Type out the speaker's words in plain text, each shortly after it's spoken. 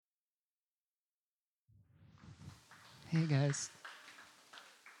Hey guys.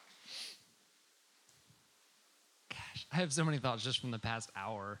 Gosh, I have so many thoughts just from the past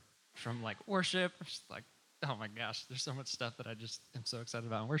hour, from like worship. Just like, oh my gosh, there's so much stuff that I just am so excited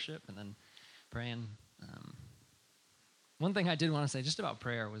about in worship, and then praying. One thing I did want to say just about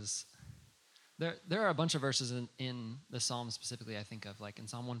prayer was there are a bunch of verses in the Psalm specifically I think of. Like in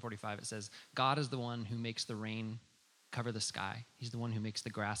Psalm 145, it says, God is the one who makes the rain cover the sky. He's the one who makes the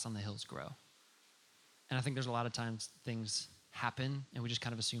grass on the hills grow. And I think there's a lot of times things happen and we just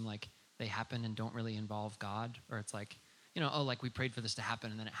kind of assume like they happen and don't really involve God. Or it's like, like we prayed for this to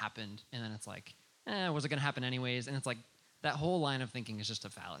happen and then it happened. And then it's like, was it going to happen anyways? And it's like that whole line of thinking is just a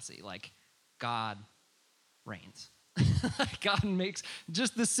fallacy. Like God reigns. God makes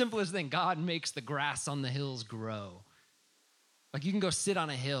just the simplest thing. God makes the grass on the hills grow. Like you can go sit on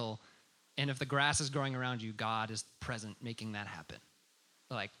a hill and if the grass is growing around you, God is present making that happen.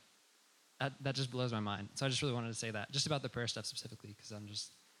 Like, that just blows my mind. So I just really wanted to say that, just about the prayer stuff specifically, because I'm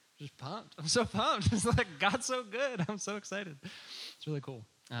just pumped. I'm so pumped. It's like, God's so good. I'm so excited. It's really cool.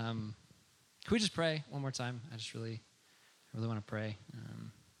 Can we just pray one more time? I really want to pray.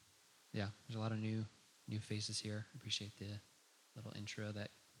 Yeah, there's a lot of new faces here. I appreciate the little intro that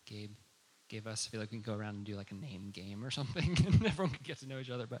Gabe gave us. I feel like we can go around and do like a name game or something, and everyone can get to know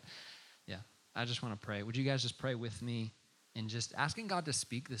each other. But yeah, I just want to pray. Would you guys just pray with me? And just asking God to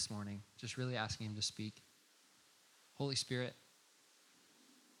speak this morning, just really asking him to speak. Holy Spirit,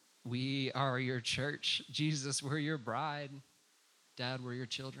 we are your church. Jesus, we're your bride. Dad, we're your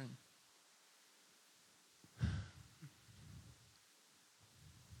children.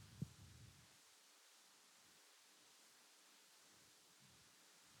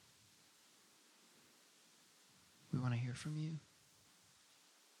 We want to hear from you.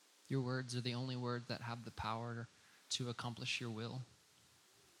 Your words are the only words that have the power to accomplish your will.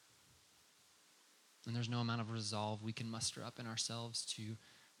 And there's no amount of resolve we can muster up in ourselves to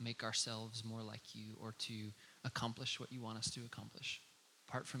make ourselves more like you or to accomplish what you want us to accomplish.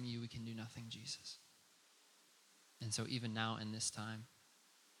 Apart from you, we can do nothing, Jesus. And so even now in this time,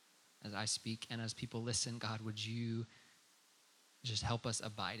 as I speak and as people listen, God, would you just help us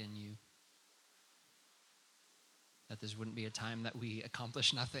abide in you? That this wouldn't be a time that we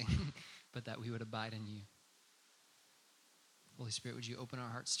accomplish nothing, but that we would abide in you. Holy Spirit, would you open our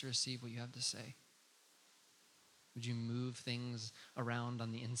hearts to receive what you have to say? Would you move things around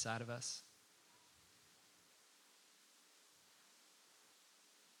on the inside of us?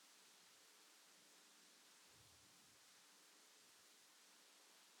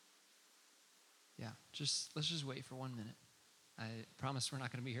 Yeah, let's just wait for 1 minute. I promise we're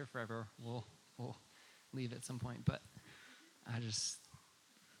not going to be here forever. We'll leave at some point, but I just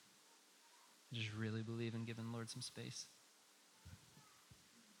really believe in giving the Lord some space.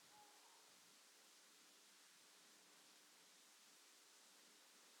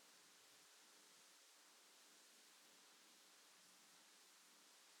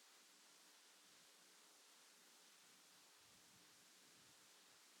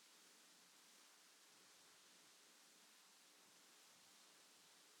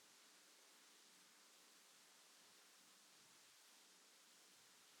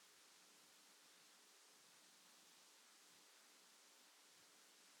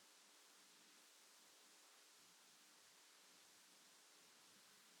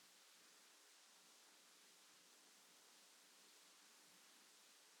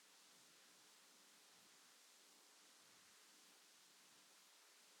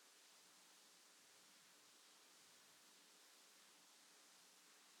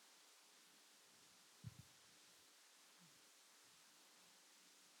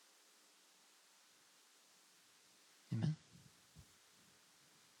 Amen.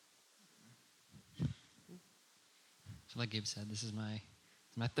 So like Gabe said, this is my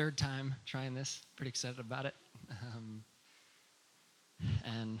third time trying this. Pretty excited about it.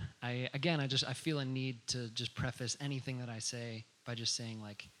 And I feel a need to just preface anything that I say by just saying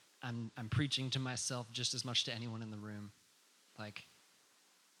like I'm preaching to myself just as much to anyone in the room. Like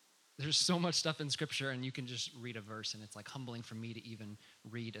there's so much stuff in scripture and you can just read a verse and it's like humbling for me to even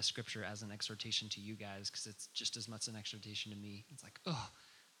read a scripture as an exhortation to you guys because it's just as much an exhortation to me. It's like, oh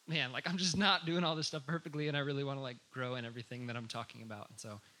man, like I'm just not doing all this stuff perfectly and I really want to like grow in everything that I'm talking about. And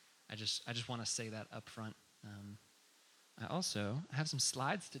so I just want to say that up front. I also have some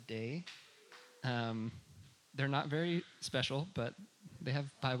slides today. They're not very special, but they have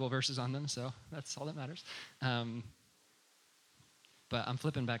Bible verses on them, so that's all that matters. But I'm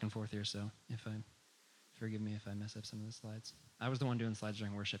flipping back and forth here, so forgive me if I mess up some of the slides. I was the one doing slides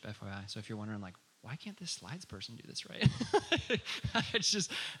during worship, FYI. So if you're wondering, like, why can't this slides person do this right?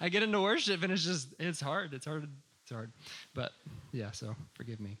 I get into worship and it's hard. It's hard It's hard. But yeah, so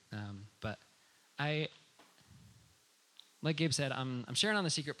forgive me. But I, like Gabe said, I'm sharing on the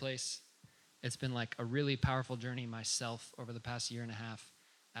secret place. It's been like a really powerful journey myself over the past year and a half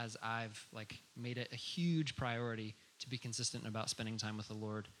as I've like made it a huge priority to be consistent about spending time with the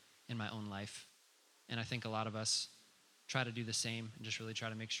Lord in my own life. And I think a lot of us try to do the same and just really try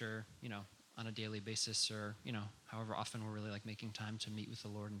to make sure, on a daily basis or, however often we're really like making time to meet with the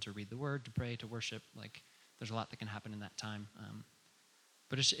Lord and to read the word, to pray, to worship. Like there's a lot that can happen in that time.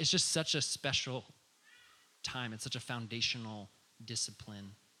 But it's just such a special time. It's such a foundational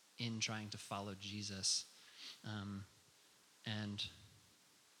discipline in trying to follow Jesus. And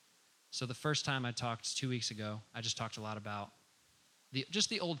so the first time I talked 2 weeks ago, I just talked a lot about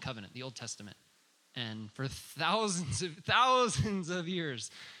the Old Covenant, the Old Testament. And for thousands of years,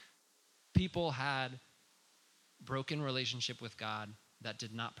 people had broken relationship with God that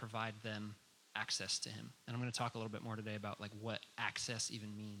did not provide them access to him. And I'm going to talk a little bit more today about like what access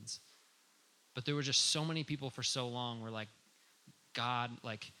even means. But there were just so many people for so long where like God,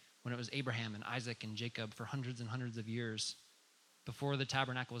 like when it was Abraham and Isaac and Jacob for hundreds and hundreds of years, before the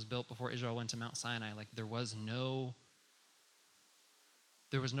tabernacle was built, before Israel went to Mount Sinai, like there was no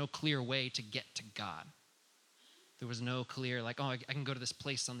clear way to get to God. There was no clear, like, I can go to this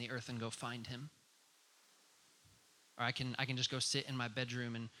place on the earth and go find him. Or I can just go sit in my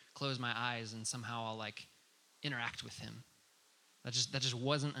bedroom and close my eyes and somehow I'll like interact with him. That just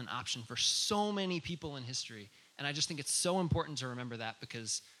wasn't an option for so many people in history. And I just think it's so important to remember that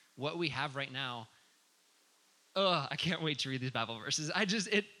because what we have right now, I can't wait to read these Bible verses.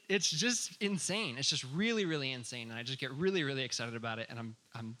 It's just insane. It's just really, really insane. And I just get really, really excited about it. And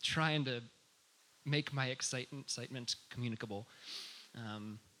I'm trying to make my excitement communicable.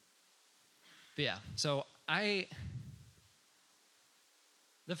 But yeah, so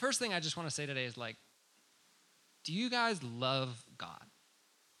the first thing I just want to say today is like, do you guys love God?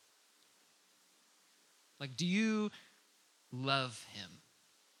 Like, do you love him?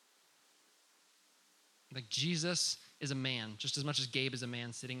 Like, Jesus is a man, just as much as Gabe is a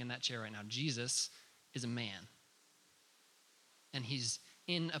man sitting in that chair right now. Jesus is a man. And he's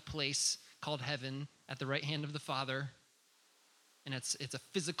in a place called heaven at the right hand of the Father. And it's a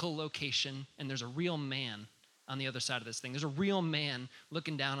physical location, and there's a real man on the other side of this thing. There's a real man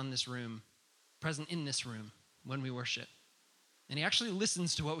looking down on this room, present in this room when we worship. And he actually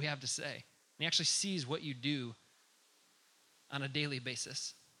listens to what we have to say. And he actually sees what you do on a daily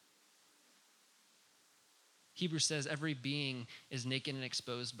basis. Hebrews says every being is naked and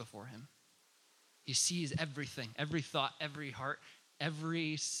exposed before him. He sees everything, every thought, every heart,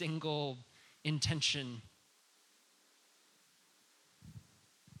 every single intention.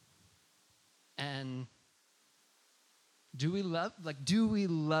 And do we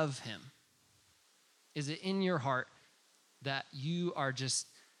love him? Is it in your heart that you are just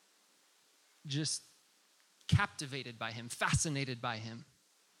captivated by him, fascinated by him?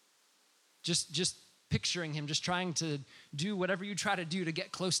 Just picturing him, just trying to do whatever you try to do to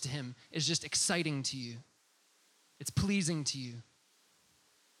get close to him is just exciting to you. It's pleasing to you.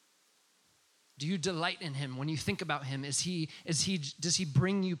 Do you delight in him when you think about him? Does he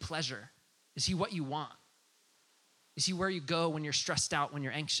bring you pleasure? Is he what you want? Is he where you go when you're stressed out, when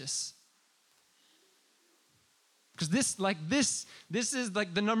you're anxious? Because this is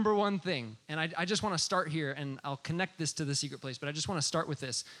like the number one thing. And I just want to start here, and I'll connect this to the secret place, but I just want to start with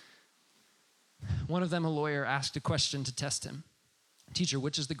this. One of them, a lawyer, asked a question to test him. Teacher,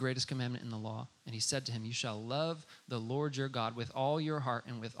 which is the greatest commandment in the law? And he said to him, you shall love the Lord your God with all your heart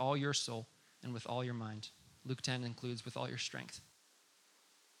and with all your soul and with all your mind. Luke 10 includes with all your strength.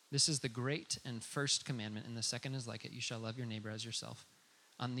 This is the great and first commandment, and the second is like it. You shall love your neighbor as yourself.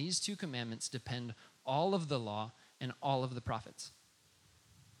 On these two commandments depend all of the law and all of the prophets.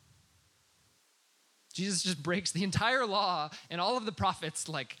 Jesus just breaks the entire law and all of the prophets,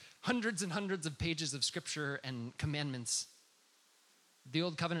 like hundreds and hundreds of pages of scripture and commandments. The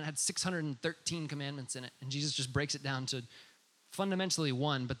Old Covenant had 613 commandments in it, and Jesus just breaks it down to fundamentally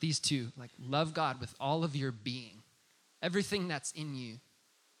one, but these two, like love God with all of your being, everything that's in you.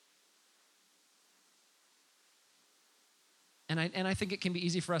 And I think it can be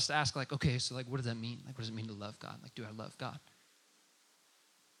easy for us to ask, like, okay, so like, what does that mean? Like, what does it mean to love God? Like, do I love God?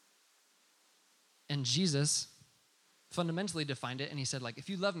 And Jesus fundamentally defined it, and he said, like, if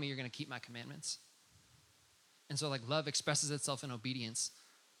you love me, you're going to keep my commandments. And so, like, love expresses itself in obedience,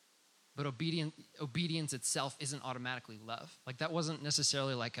 but obedience itself isn't automatically love. Like, that wasn't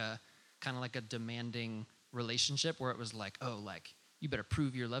necessarily like a kind of like a demanding relationship where it was like, oh, like, you better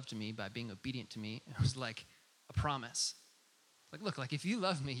prove your love to me by being obedient to me. It was like a promise. Like, look, like, if you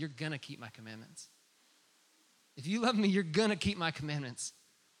love me, you're going to keep my commandments. If you love me, you're gonna keep my commandments.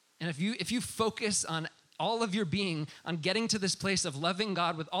 And if you focus on all of your being, on getting to this place of loving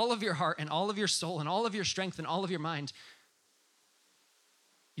God with all of your heart and all of your soul and all of your strength and all of your mind,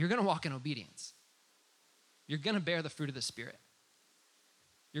 you're gonna walk in obedience. You're gonna bear the fruit of the Spirit.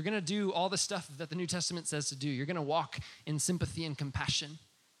 You're gonna do all the stuff that the New Testament says to do. You're gonna walk in sympathy and compassion.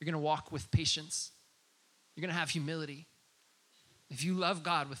 You're gonna walk with patience. You're gonna have humility. If you love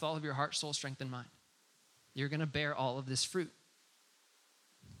God with all of your heart, soul, strength, and mind, you're gonna bear all of this fruit.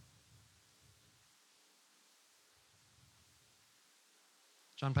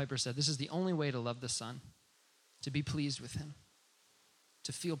 John Piper said, this is the only way to love the Son, to be pleased with him,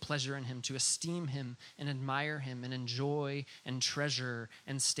 to feel pleasure in him, to esteem him and admire him and enjoy and treasure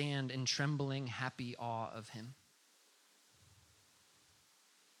and stand in trembling, happy awe of him.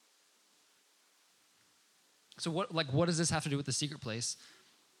 So what does this have to do with the secret place?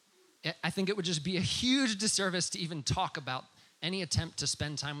 I think it would just be a huge disservice to even talk about any attempt to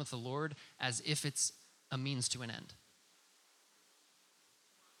spend time with the Lord as if it's a means to an end.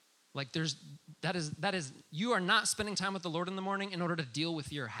 Like that is, you are not spending time with the Lord in the morning in order to deal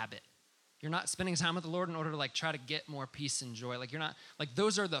with your habit. You're not spending time with the Lord in order to like try to get more peace and joy. Like you're not, like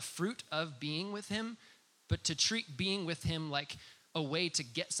those are the fruit of being with him, but to treat being with him like a way to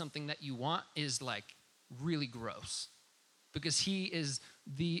get something that you want is like really gross because he is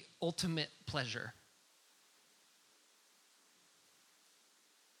the ultimate pleasure.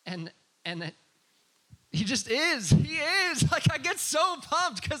 And he just is. He is. Like, I get so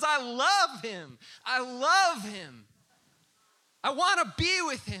pumped because I love him. I love him. I want to be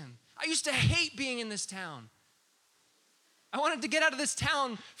with him. I used to hate being in this town. I wanted to get out of this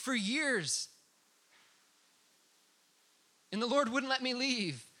town for years. And the Lord wouldn't let me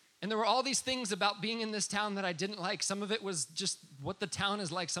leave. And there were all these things about being in this town that I didn't like. Some of it was just what the town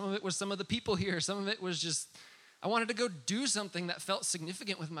is like. Some of it was some of the people here. Some of it was just, I wanted to go do something that felt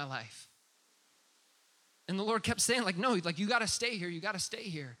significant with my life. And the Lord kept saying, like, no, like, you got to stay here. You got to stay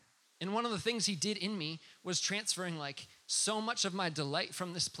here. And one of the things he did in me was transferring, like, so much of my delight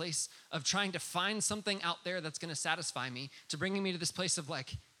from this place of trying to find something out there that's going to satisfy me to bringing me to this place of,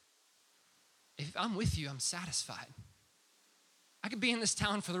 like, if I'm with you, I'm satisfied. I could be in this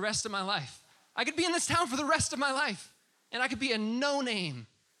town for the rest of my life. I could be in this town for the rest of my life. And I could be a no-name.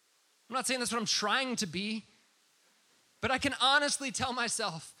 I'm not saying that's what I'm trying to be. But I can honestly tell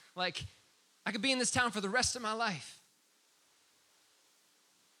myself, like, I could be in this town for the rest of my life.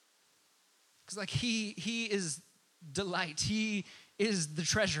 Because like he is delight. He is the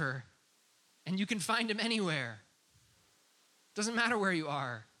treasure. And you can find him anywhere. Doesn't matter where you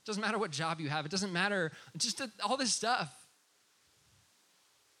are. Doesn't matter what job you have. It doesn't matter. Just all this stuff.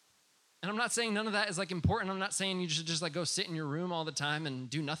 And I'm not saying none of that is like important. I'm not saying you should just like go sit in your room all the time and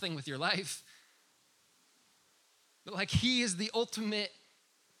do nothing with your life. But like he is the ultimate.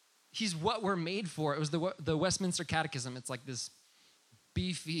 He's what we're made for. It was the Westminster Catechism. It's like this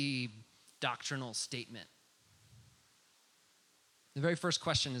beefy doctrinal statement. The very first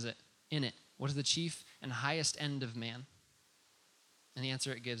question is in it, what is the chief and highest end of man? And the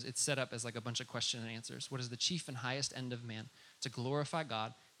answer it gives, it's set up as like a bunch of question and answers. What is the chief and highest end of man? To glorify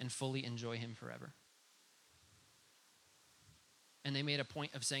God and fully enjoy him forever. And they made a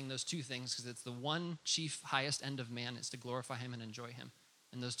point of saying those two things because it's the one chief highest end of man is to glorify him and enjoy him.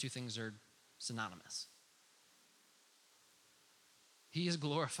 And those two things are synonymous. He is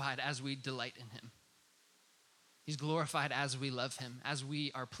glorified as we delight in him. He's glorified as we love him, as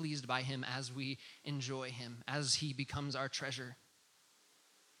we are pleased by him, as we enjoy him, as he becomes our treasure.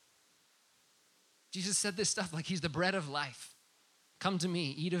 Jesus said this stuff like he's the bread of life. Come to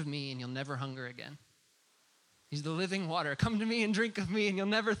me, eat of me, and you'll never hunger again. He's the living water. Come to me and drink of me, and you'll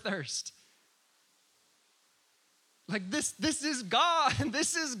never thirst. Like this is God.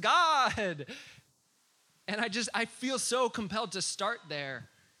 This is God. And I feel so compelled to start there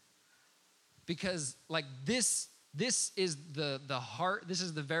because like this is the heart, this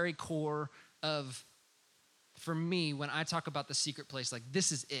is the very core of, for me, when I talk about the secret place, like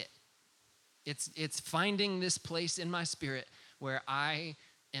this is it. It's finding this place in my spirit where I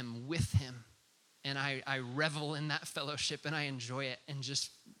am with him and I revel in that fellowship and I enjoy it and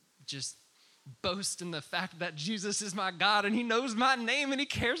just boast in the fact that Jesus is my God and he knows my name and he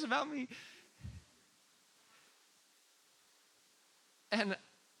cares about me. And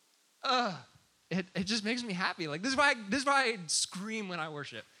it just makes me happy. Like this is why I scream when I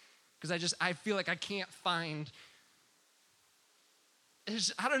worship. Because I feel like I can't find,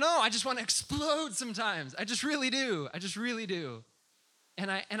 I don't know, I just want to explode sometimes. I just really do. And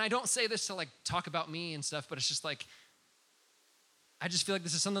I don't say this to like talk about me and stuff, but it's just like, I just feel like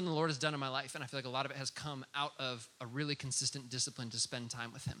this is something the Lord has done in my life, and I feel like a lot of it has come out of a really consistent discipline to spend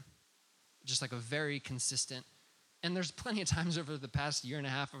time with him. Just like a very consistent, and there's plenty of times over the past year and a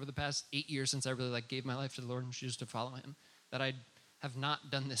half, over the past 8 years since I really like gave my life to the Lord and choose to follow him, that I have not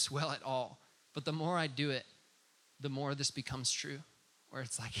done this well at all. But the more I do it, the more this becomes true, where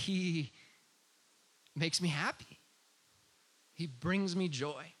it's like he makes me happy. He brings me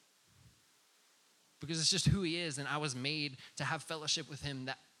joy because it's just who he is, and I was made to have fellowship with him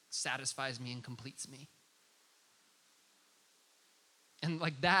that satisfies me and completes me. And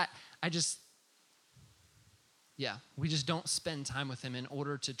like that, we just don't spend time with him in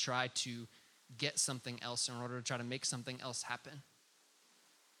order to try to get something else, in order to try to make something else happen.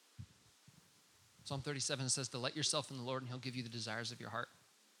 Psalm 37 says, delight yourself in the Lord and he'll give you the desires of your heart.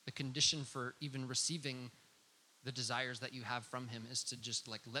 The condition for even receiving the desires that you have from him is to just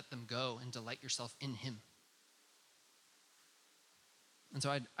like let them go and delight yourself in him. And so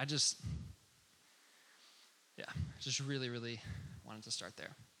I just really, really wanted to start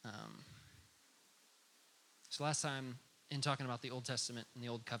there. So last time in talking about the Old Testament and the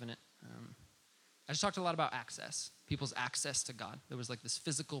Old Covenant, I just talked a lot about access, people's access to God. There was like this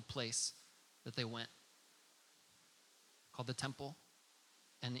physical place that they went called the temple.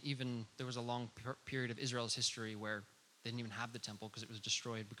 And even there was a long period of Israel's history where they didn't even have the temple because it was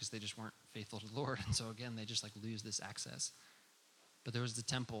destroyed because they just weren't faithful to the Lord. And so again, they just like lose this access. But there was the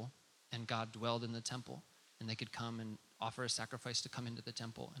temple, and God dwelled in the temple, and they could come and offer a sacrifice to come into the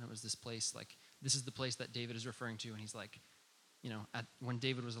temple. And it was this place, like, this is the place that David is referring to. And he's like, when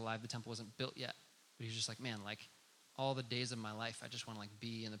David was alive, the temple wasn't built yet. But he's just like, man, like all the days of my life, I just want to like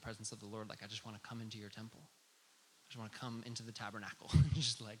be in the presence of the Lord. Like, I just want to come into your temple. I just want to come into the tabernacle and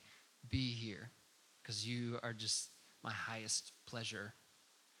just like be here because you are just my highest pleasure.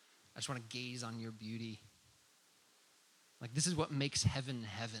 I just want to gaze on your beauty. Like, this is what makes heaven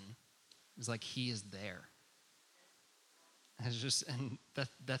heaven. It's like he is there. And it's just, and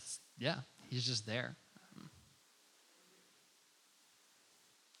he's just there.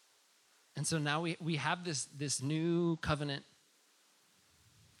 And so now we have this new covenant.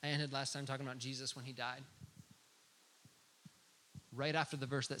 I ended last time talking about Jesus when he died. Right after the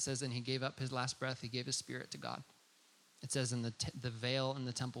verse that says, and he gave up his last breath, he gave his spirit to God. It says, and the veil in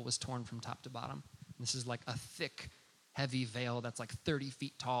the temple was torn from top to bottom. And this is like a thick, heavy veil that's like 30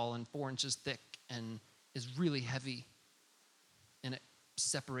 feet tall and 4 inches thick and is really heavy. And it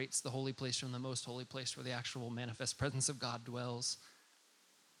separates the holy place from the most holy place where the actual manifest presence of God dwells.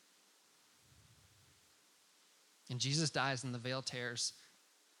 And Jesus dies and the veil tears.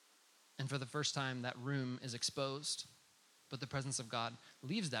 And for the first time, that room is exposed. But the presence of God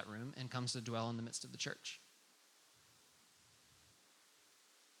leaves that room and comes to dwell in the midst of the church.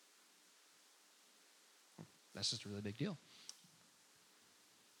 That's just a really big deal.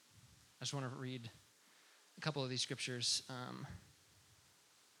 I just want to read a couple of these scriptures.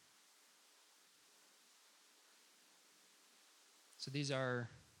 So these are,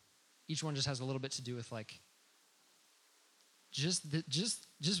 each one just has a little bit to do with like just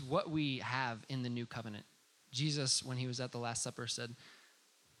what we have in the new covenant. Jesus, when he was at the Last Supper, said,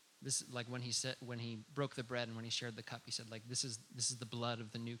 "This like when he broke the bread and when he shared the cup, he said, like this is the blood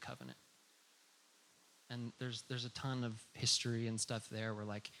of the new covenant." And there's a ton of history and stuff there where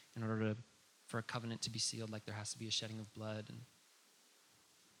like in order for a covenant to be sealed, like there has to be a shedding of blood and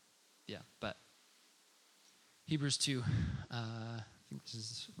but Hebrews 2, I think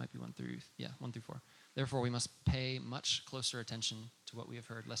might be 1 through 4. Therefore, we must pay much closer attention to what we have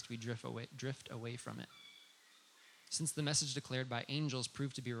heard, lest we drift away from it. Since the message declared by angels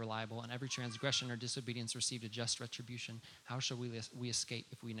proved to be reliable, and every transgression or disobedience received a just retribution, how shall we escape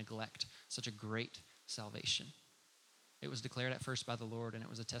if we neglect such a great salvation? It was declared at first by the Lord, and it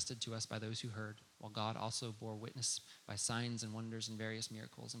was attested to us by those who heard, while God also bore witness by signs and wonders and various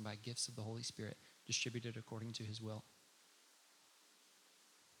miracles, and by gifts of the Holy Spirit distributed according to his will.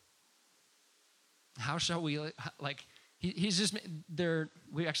 How shall we, like, he's just, we're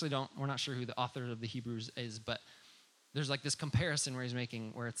not sure who the author of the Hebrews is, but there's like this comparison where he's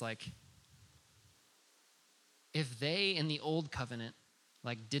making, where it's like, if they in the old covenant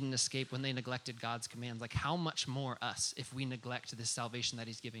like didn't escape when they neglected God's commands, like how much more us if we neglect this salvation that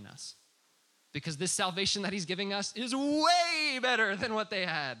he's giving us? Because this salvation that he's giving us is way better than what they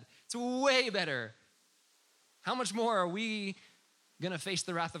had. It's way better. How much more are we gonna face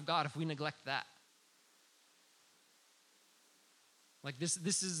the wrath of God if we neglect that? Like this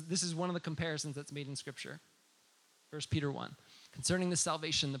is one of the comparisons that's made in Scripture. 1 Peter 1. Concerning this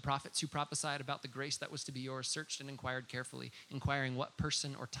salvation, the prophets who prophesied about the grace that was to be yours searched and inquired carefully, inquiring what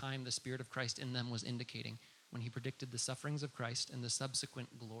person or time the Spirit of Christ in them was indicating. when he predicted the sufferings of Christ and the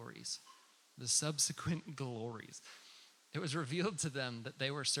subsequent glories. The subsequent glories. It was revealed to them that they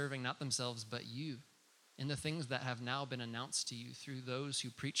were serving not themselves, but you, in the things that have now been announced to you through those who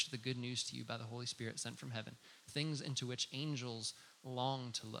preached the good news to you by the Holy Spirit sent from heaven, things into which angels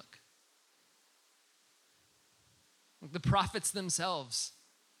long to look. The prophets themselves,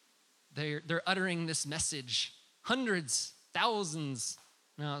 they're uttering this message hundreds, thousands,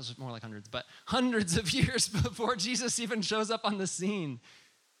 no, it's more like hundreds, but hundreds of years before Jesus even shows up on the scene.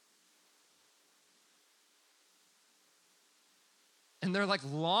 And they're like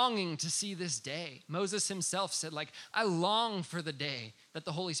longing to see this day. Moses himself said, like, I long for the day that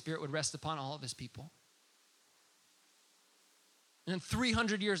the Holy Spirit would rest upon all of his people. And then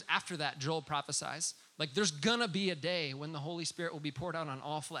 300 years after that, Joel prophesies, like there's gonna be a day when the Holy Spirit will be poured out on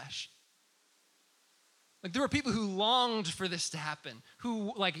all flesh. Like there were people who longed for this to happen,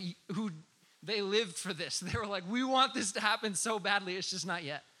 who they lived for this. They were like, we want this to happen so badly, it's just not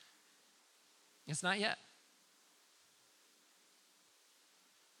yet. It's not yet.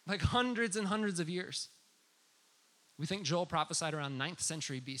 Like hundreds and hundreds of years. We think Joel prophesied around 9th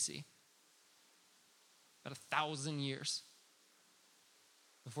century BC. About 1,000 years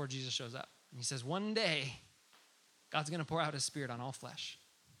before Jesus shows up. And he says, one day, God's going to pour out his Spirit on all flesh.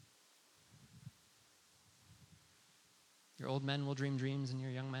 Your old men will dream dreams and your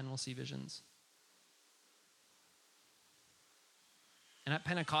young men will see visions. And at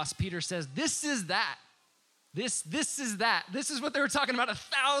Pentecost, Peter says, this is that. This is that. This is what they were talking about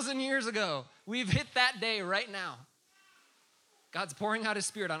 1,000 years ago. We've hit that day right now. God's pouring out his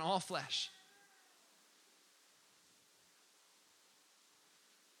Spirit on all flesh.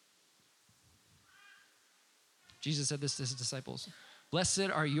 Jesus said this to his disciples. Blessed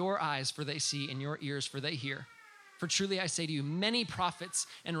are your eyes, for they see, and your ears, for they hear. For truly I say to you, many prophets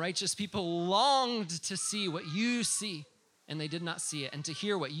and righteous people longed to see what you see, and they did not see it, and to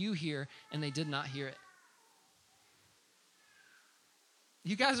hear what you hear, and they did not hear it.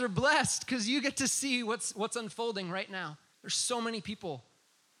 You guys are blessed because you get to see what's unfolding right now. There's so many people,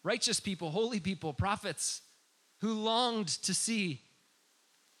 righteous people, holy people, prophets, who longed to see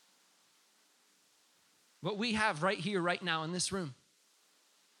what we have right here, right now in this room.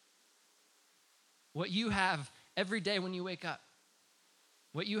 What you have every day when you wake up.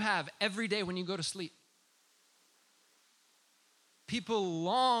 What you have every day when you go to sleep. People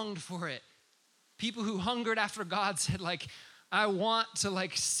longed for it. People who hungered after God said, like, I want to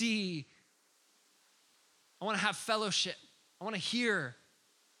see. I want to have fellowship. I want to hear.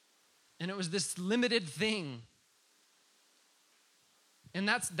 And it was this limited thing. And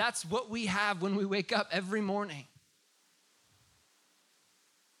that's what we have when we wake up every morning.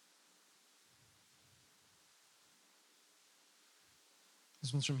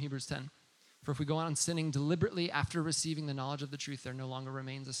 This one's from Hebrews 10. For if we go on sinning deliberately after receiving the knowledge of the truth, there no longer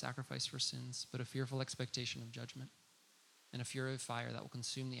remains a sacrifice for sins, but a fearful expectation of judgment and a fury of fire that will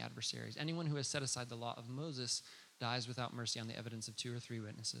consume the adversaries. Anyone who has set aside the law of Moses dies without mercy on the evidence of 2 or 3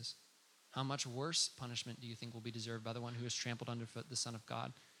 witnesses. How much worse punishment do you think will be deserved by the one who has trampled underfoot the Son of God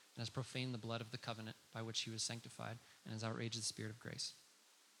and has profaned the blood of the covenant by which he was sanctified and has outraged the Spirit of grace?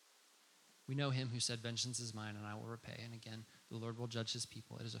 We know him who said, vengeance is mine and I will repay. And again, the Lord will judge his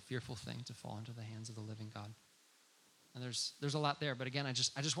people. It is a fearful thing to fall into the hands of the living God. And there's a lot there, but again, I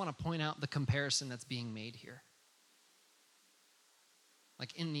just want to point out the comparison that's being made here.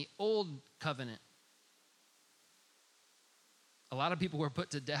 Like in the old covenant, a lot of people were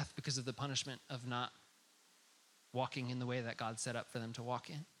put to death because of the punishment of not walking in the way that God set up for them to walk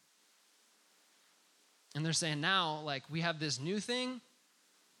in. And they're saying now, we have this new thing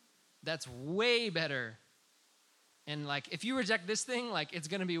that's way better. And if you reject this thing, it's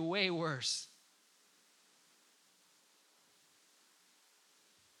going to be way worse.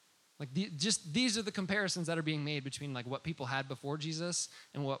 These are the comparisons that are being made between what people had before Jesus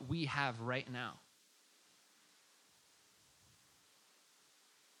and what we have right now.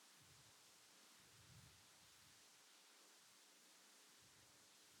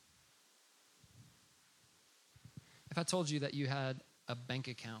 If I told you that you had a bank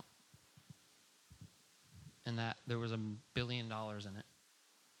account and that there was $1 billion in it,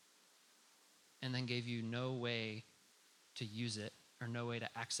 and then gave you no way to use it or no way to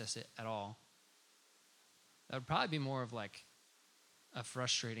access it at all, that would probably be more of a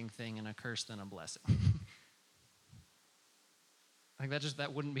frustrating thing and a curse than a blessing.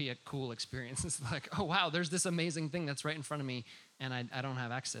 That wouldn't be a cool experience. It's oh wow, there's this amazing thing that's right in front of me and I don't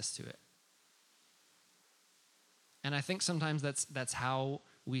have access to it. And I think sometimes that's how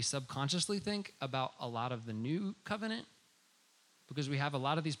we subconsciously think about a lot of the new covenant, because we have a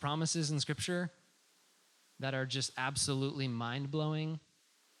lot of these promises in Scripture that are just absolutely mind-blowing.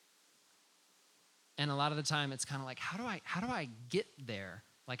 And a lot of the time it's kind of like, how do I get there?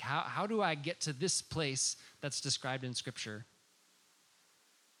 Like how do I get to this place that's described in Scripture?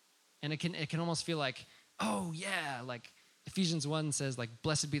 And it can almost feel like, oh yeah, like Ephesians 1 says, like,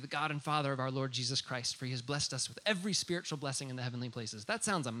 blessed be the God and Father of our Lord Jesus Christ, for he has blessed us with every spiritual blessing in the heavenly places. That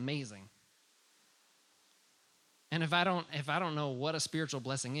sounds amazing. And if I don't know what a spiritual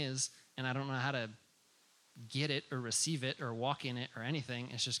blessing is, and I don't know how to get it or receive it or walk in it or anything,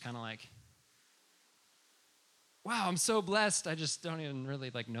 it's just kind of like, wow, I'm so blessed. I just don't even really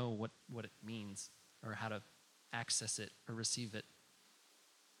like know what it means or how to access it or receive it.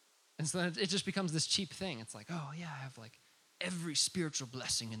 And so then it just becomes this cheap thing. It's like, oh yeah, I have like every spiritual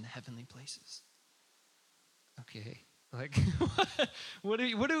blessing in the heavenly places. Okay, like what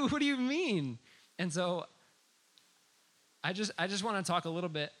do you mean? And so I just want to talk a little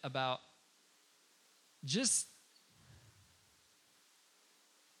bit about just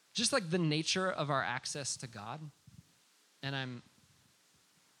like the nature of our access to God. And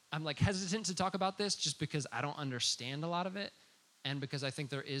I'm like hesitant to talk about this just because I don't understand a lot of it, and because I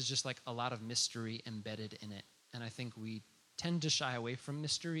think there is just like a lot of mystery embedded in it. And I think we tend to shy away from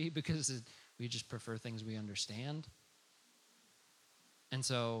mystery because we just prefer things we understand. And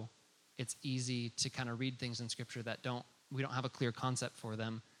so it's easy to kind of read things in Scripture that we don't have a clear concept for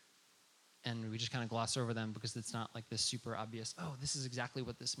them, and we just kind of gloss over them because it's not like this super obvious, oh, this is exactly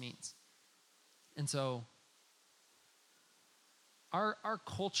what this means. And so our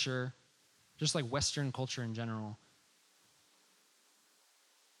culture, just like Western culture in general,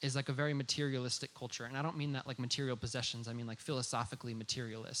 is like a very materialistic culture. And I don't mean that like material possessions. I mean like philosophically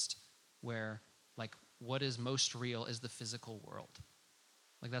materialist, where like what is most real is the physical world.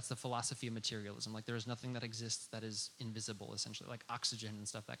 Like that's the philosophy of materialism. Like there is nothing that exists that is invisible, essentially, like oxygen and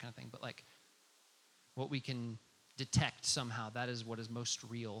stuff, that kind of thing. But like what we can detect somehow, that is what is most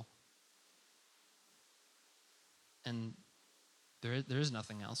real. And there is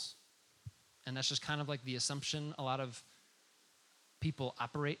nothing else. And that's just kind of like the assumption a lot of people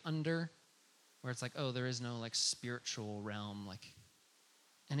operate under, where it's like, oh, there is no like spiritual realm. Like,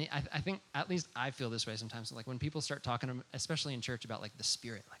 and I think, at least I feel this way sometimes. Like when people start talking, especially in church, about like the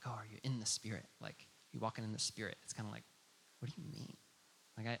Spirit, like, oh, are you in the Spirit? Like, you walking in the Spirit? It's kind of like, what do you mean?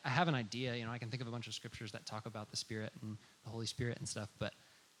 Like, I have an idea, I can think of a bunch of scriptures that talk about the Spirit and the Holy Spirit and stuff, but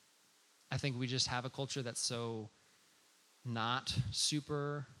I think we just have a culture that's so not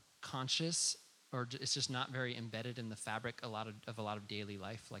super conscious, or it's just not very embedded in the fabric of a lot of daily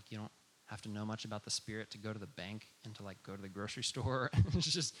life. Like you don't have to know much about the Spirit to go to the bank and to like go to the grocery store.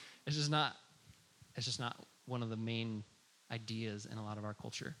 it's just not one of the main ideas in a lot of our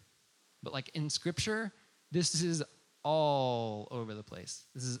culture. But like in Scripture, this is all over the place.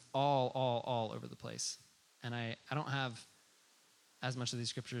 This is all over the place. And I don't have as much of these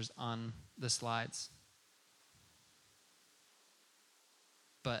scriptures on the slides.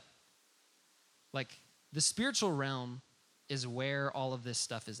 But like the spiritual realm is where all of this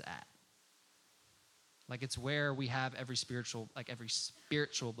stuff is at. Like it's where we have every spiritual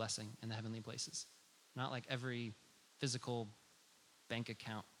blessing in the heavenly places. Not like every physical bank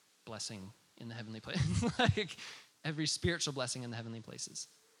account blessing in the heavenly places. Like every spiritual blessing in the heavenly places.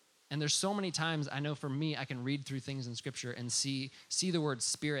 And there's so many times, I know for me, I can read through things in Scripture and see the word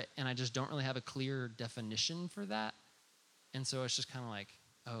Spirit, and I just don't really have a clear definition for that. And so it's just kind of like,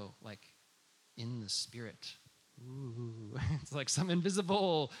 oh, like in the Spirit. Ooh. It's like some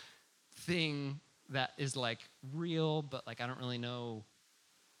invisible thing that is like real, but like I don't really know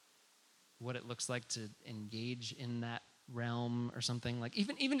what it looks like to engage in that realm or something. Like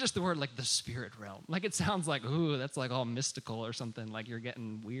even just the word like the spirit realm, like it sounds like, ooh, that's like all mystical or something, like you're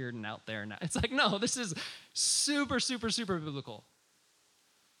getting weird and out there now. It's like, no, this is super biblical.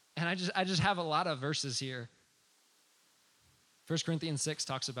 And I just have a lot of verses here. 1 Corinthians 6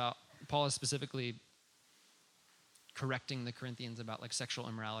 talks about, Paul is specifically correcting the Corinthians about like sexual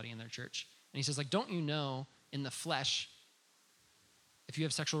immorality in their church. And he says, like, don't you know in the flesh, if you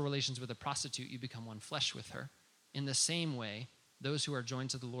have sexual relations with a prostitute, you become one flesh with her. In the same way, those who are joined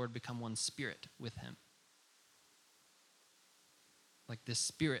to the Lord become one spirit with him. Like this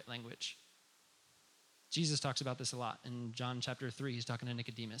spirit language. Jesus talks about this a lot. In John chapter 3, he's talking to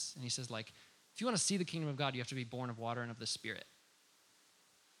Nicodemus. And he says, like, if you want to see the kingdom of God, you have to be born of water and of the Spirit.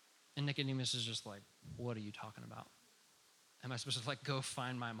 And Nicodemus is just like, what are you talking about? Am I supposed to like go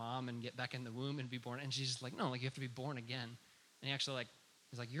find my mom and get back in the womb and be born? And she's like, no, like you have to be born again. And he actually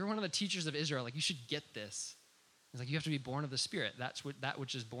he's like, you're one of the teachers of Israel. Like you should get this. He's like, you have to be born of the Spirit. That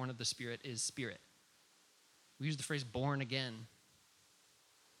which is born of the Spirit is spirit. We use the phrase born again.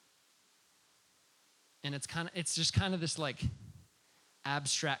 And it's just kind of this like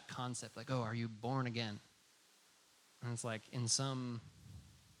abstract concept, like, oh, are you born again? And it's like in some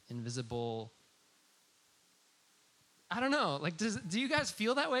invisible, I don't know, like, do you guys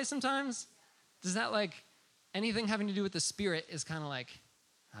feel that way sometimes? Does that like, anything having to do with the Spirit is kind of like,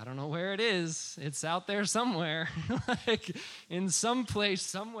 I don't know where it is. It's out there somewhere, like in some place,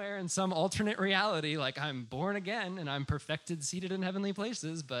 somewhere, in some alternate reality, like I'm born again and I'm perfected, seated in heavenly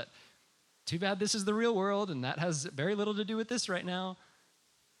places, but too bad this is the real world and that has very little to do with this right now.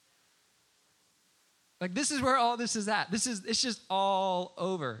 Like this is where all this is at. It's just all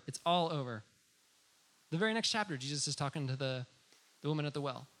over. It's all over. The very next chapter, Jesus is talking to the woman at the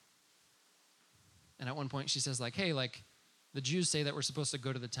well. And at one point she says like, hey, like the Jews say that we're supposed to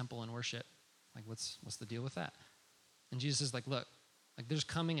go to the temple and worship. Like what's the deal with that? And Jesus is like, look, like there's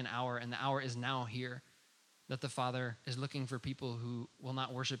coming an hour and the hour is now here that the Father is looking for people who will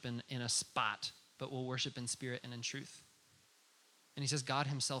not worship in a spot, but will worship in spirit and in truth. And he says God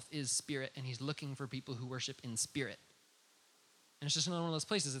himself is spirit and he's looking for people who worship in spirit. And it's just another one of those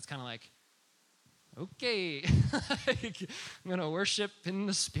places. It's kind of like, okay, I'm going to worship in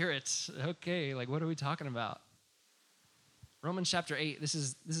the Spirit. Okay, like what are we talking about? Romans chapter 8, this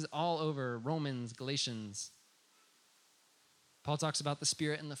is all over Romans, Galatians. Paul talks about the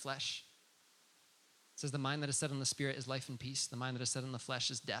Spirit and the flesh. It says the mind that is set on the Spirit is life and peace. The mind that is set on the flesh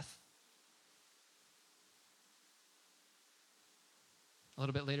is death. A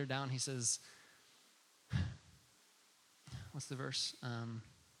little bit later down, he says, what's the verse?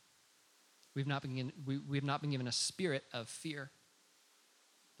 We have not been given a spirit of fear,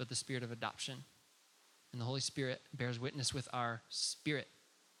 but the spirit of adoption. And the Holy Spirit bears witness with our spirit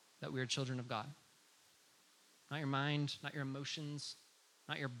that we are children of God. Not your mind, not your emotions,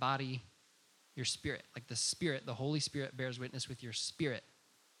 not your body, your spirit. Like the Spirit, the Holy Spirit bears witness with your spirit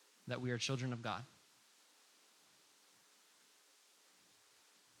that we are children of God.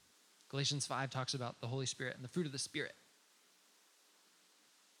 Galatians 5 talks about the Holy Spirit and the fruit of the Spirit.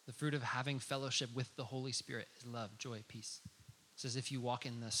 The fruit of having fellowship with the Holy Spirit is love, joy, peace. It says if you walk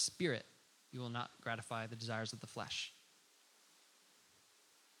in the Spirit, you will not gratify the desires of the flesh.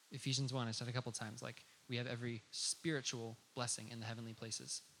 Ephesians 1, I said a couple times, like we have every spiritual blessing in the heavenly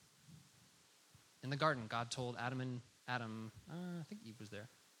places. In the garden, God told Adam, I think Eve was there.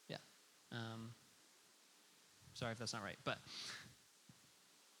 Yeah. Sorry if that's not right, but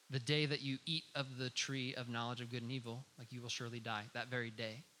the day that you eat of the tree of knowledge of good and evil, like you will surely die that very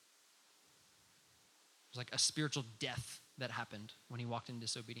day. It was like a spiritual death that happened when he walked in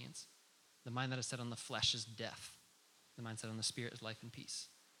disobedience. The mind that is set on the flesh is death. The mind set on the Spirit is life and peace.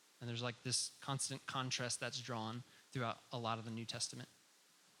 And there's like this constant contrast that's drawn throughout a lot of the New Testament.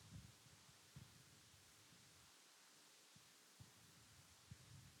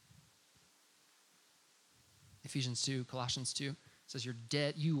 Ephesians 2, Colossians 2 says you're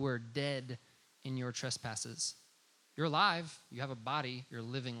dead. You were dead in your trespasses. You're alive. You have a body. You're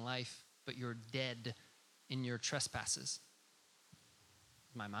living life, but you're dead in your trespasses.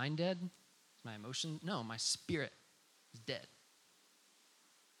 Is my mind dead? Is my emotion? No, my spirit is dead.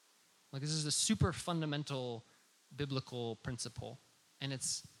 Like this is a super fundamental biblical principle. And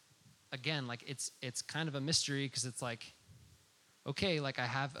it's, again, like it's kind of a mystery because it's like, okay, like I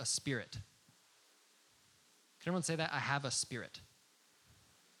have a spirit. Can everyone say that? I have a spirit.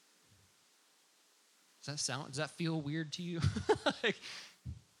 Does that feel weird to you? Like,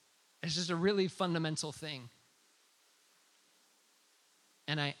 it's just a really fundamental thing.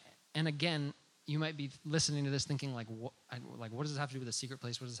 And again, you might be listening to this thinking like, what does this have to do with a secret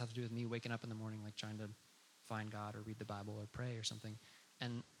place? What does this have to do with me waking up in the morning, like trying to find God or read the Bible or pray or something?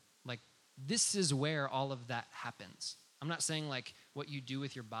 And like, this is where all of that happens. I'm not saying like what you do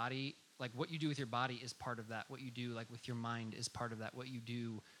with your body, like what you do with your body is part of that. What you do like with your mind is part of that. What you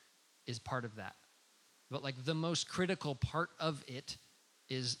do is part of that. But like the most critical part of it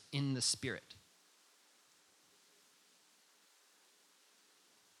is in the Spirit.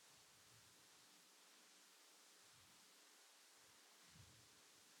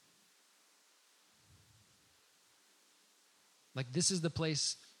 Like this is the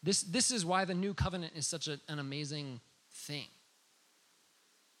place, this is why the new covenant is such an amazing thing.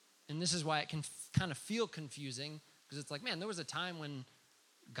 And this is why it can kind of feel confusing because it's like, man, there was a time when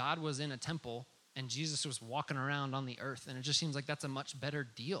God was in a temple and Jesus was walking around on the earth, and it just seems like that's a much better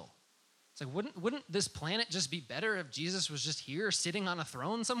deal. It's like, wouldn't this planet just be better if Jesus was just here sitting on a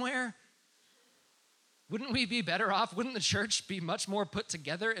throne somewhere? Wouldn't we be better off? Wouldn't the church be much more put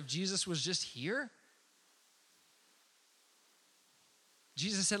together if Jesus was just here?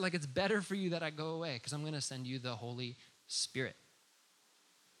 Jesus said, like, it's better for you that I go away because I'm going to send you the Holy Spirit.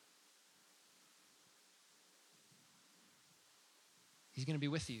 He's going to be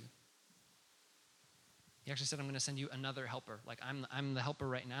with you. He actually said, I'm going to send you another helper. Like I'm the helper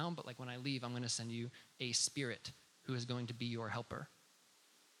right now, but like when I leave, I'm going to send you a spirit who is going to be your helper.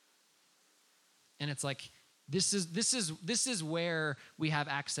 And it's like, this is where we have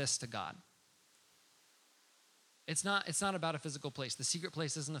access to God. It's not about a physical place. The secret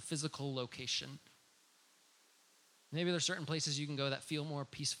place isn't a physical location. Maybe there's certain places you can go that feel more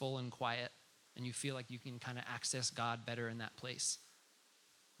peaceful and quiet, and you feel like you can kind of access God better in that place.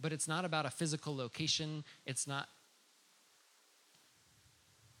 But it's not about a physical location. It's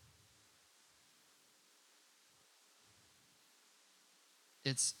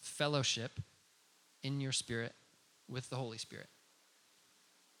fellowship in your spirit with the Holy Spirit.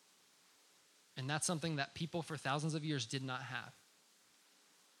 And that's something that people for thousands of years did not have.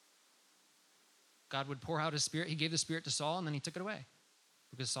 God would pour out his spirit. He gave the spirit to Saul, and then he took it away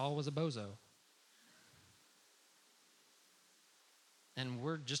because Saul was a bozo. And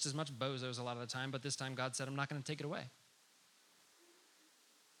we're just as much bozos a lot of the time, but this time God said, I'm not going to take it away.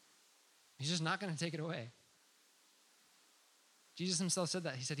 He's just not going to take it away. Jesus himself said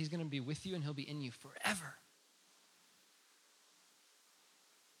that. He said he's going to be with you and he'll be in you forever.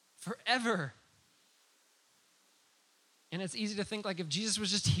 Forever. And it's easy to think like if Jesus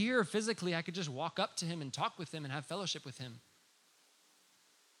was just here physically, I could just walk up to him and talk with him and have fellowship with him.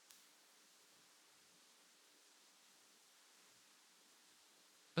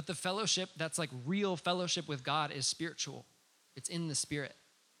 But the fellowship that's like real fellowship with God is spiritual. It's in the Spirit.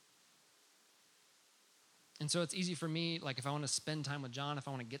 And so it's easy for me, like if I want to spend time with John, if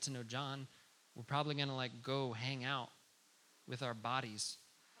I want to get to know John, we're probably going to like go hang out with our bodies.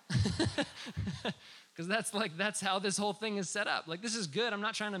 Because that's how this whole thing is set up. Like this is good. I'm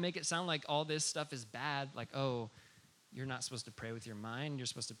not trying to make it sound like all this stuff is bad. Like, oh, you're not supposed to pray with your mind. You're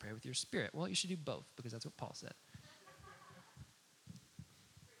supposed to pray with your spirit. Well, you should do both because that's what Paul said.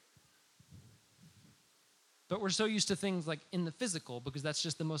 But we're so used to things like in the physical because that's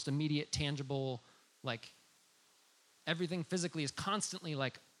just the most immediate, tangible, like everything physically is constantly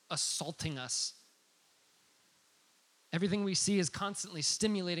like assaulting us. Everything we see is constantly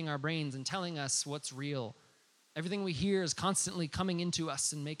stimulating our brains and telling us what's real. Everything we hear is constantly coming into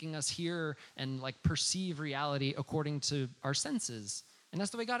us and making us hear and like perceive reality according to our senses. And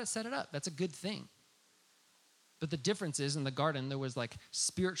that's the way God has set it up. That's a good thing. But the difference is in the garden, there was like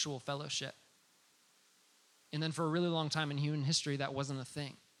spiritual fellowship. And then for a really long time in human history, that wasn't a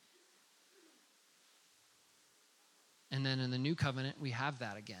thing. And then in the new covenant, we have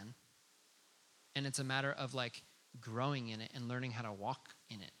that again. And it's a matter of like growing in it and learning how to walk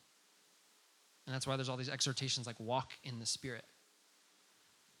in it. And that's why there's all these exhortations like walk in the Spirit.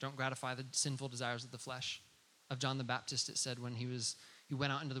 Don't gratify the sinful desires of the flesh. Of John the Baptist, it said when he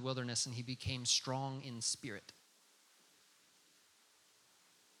went out into the wilderness and he became strong in spirit.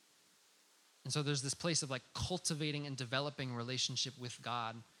 And so there's this place of like cultivating and developing relationship with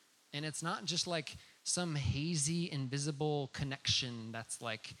God. And it's not just like some hazy, invisible connection that's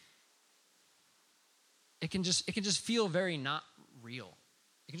like, it can just feel very not real.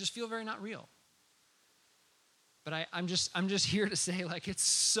 It can just feel very not real. But I'm just here to say like it's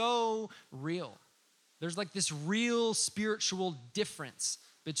so real. There's like this real spiritual difference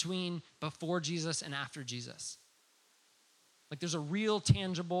between before Jesus and after Jesus. Like there's a real,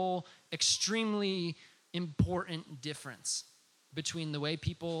 tangible, extremely important difference between the way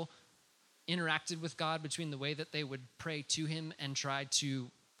people interacted with God, between the way that they would pray to him and try to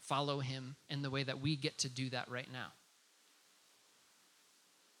follow him, and the way that we get to do that right now.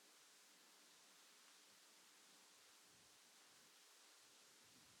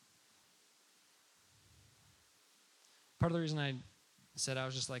 Part of the reason I said I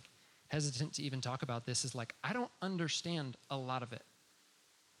was just like hesitant to even talk about this is like, I don't understand a lot of it.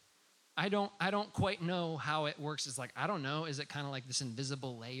 I don't quite know how it works. It's like, I don't know. Is it kind of like this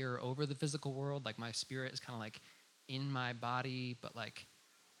invisible layer over the physical world? Like my spirit is kind of like in my body, but like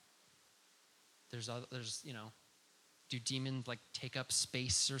there's, do demons like take up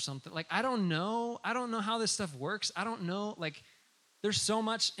space or something? Like, I don't know. I don't know how this stuff works. I don't know. Like there's so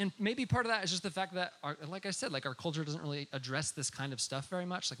much, and maybe part of that is just the fact that, like I said, like our culture doesn't really address this kind of stuff very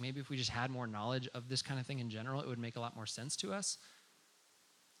much. Like maybe if we just had more knowledge of this kind of thing in general, it would make a lot more sense to us.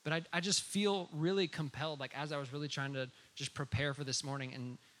 But I just feel really compelled, like as I was really trying to just prepare for this morning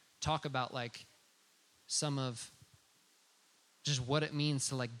and talk about like some of just what it means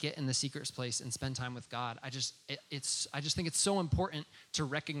to like get in the secret place and spend time with God. I just think it's so important to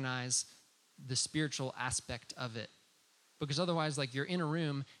recognize the spiritual aspect of it. Because otherwise, like you're in a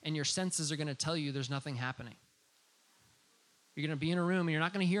room and your senses are going to tell you there's nothing happening. You're going to be in a room and you're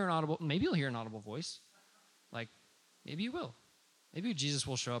not going to hear maybe you'll hear an audible voice. Like maybe you will. Maybe Jesus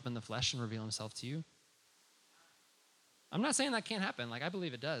will show up in the flesh and reveal himself to you. I'm not saying that can't happen. Like, I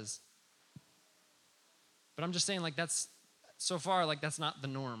believe it does. But I'm just saying, like, that's, so far, like, that's not the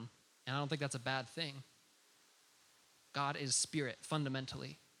norm. And I don't think that's a bad thing. God is spirit,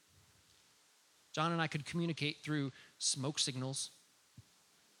 fundamentally. John and I could communicate through smoke signals,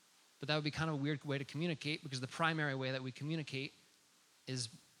 but that would be kind of a weird way to communicate because the primary way that we communicate is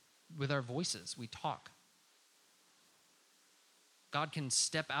with our voices. We talk. God can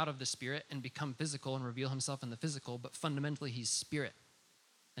step out of the spirit and become physical and reveal himself in the physical, but fundamentally he's spirit.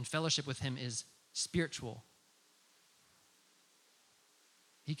 And fellowship with him is spiritual.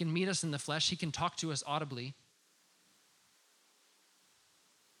 He can meet us in the flesh. He can talk to us audibly.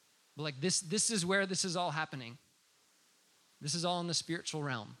 But like this is where this is all happening. This is all in the spiritual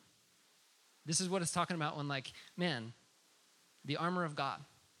realm. This is what it's talking about when, like, man, the armor of God.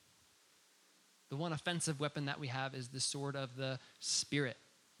 The one offensive weapon that we have is the sword of the Spirit,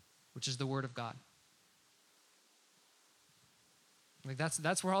 which is the word of God. Like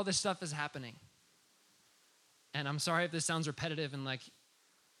that's where all this stuff is happening. And I'm sorry if this sounds repetitive and like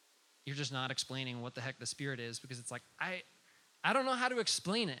you're just not explaining what the heck the Spirit is, because it's like, I don't know how to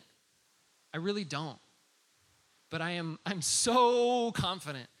explain it. I really don't. But I'm so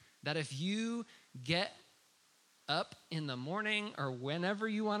confident that if you get up in the morning or whenever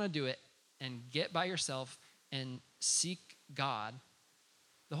you want to do it and get by yourself and seek God,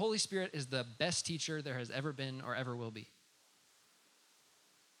 the Holy Spirit is the best teacher there has ever been or ever will be.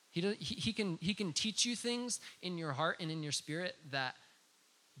 He can teach you things in your heart and in your spirit that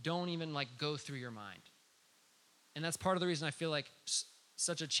don't even like go through your mind. And that's part of the reason I feel like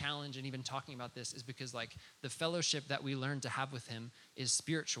such a challenge in even talking about this is because like the fellowship that we learn to have with him is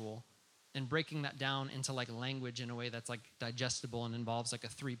spiritual, and breaking that down into like language in a way that's like digestible and involves like a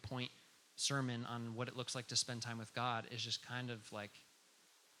 3-point sermon on what it looks like to spend time with God is just kind of like,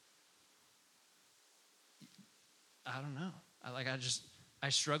 I don't know. I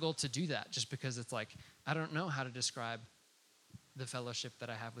struggle to do that just because it's like, I don't know how to describe the fellowship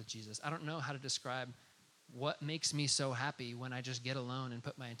that I have with Jesus. I don't know how to describe what makes me so happy when I just get alone and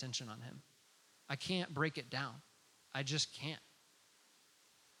put my attention on him. I can't break it down. I just can't.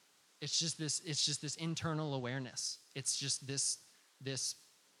 It's just this internal awareness. It's just this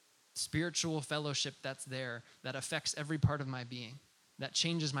spiritual fellowship that's there that affects every part of my being, that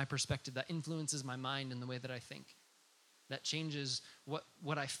changes my perspective, that influences my mind in the way that I think, that changes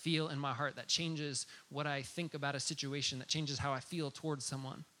what I feel in my heart, that changes what I think about a situation, that changes how I feel towards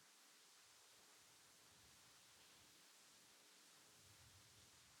someone.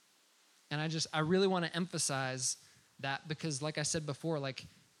 And I really want to emphasize that because like I said before, like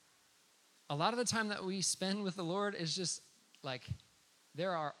a lot of the time that we spend with the Lord is just like,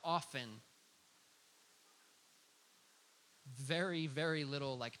 there are often very, very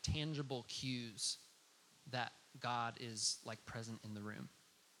little like tangible cues that God is like present in the room.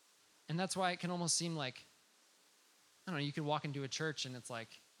 And that's why it can almost seem like, I don't know, you could walk into a church and it's like,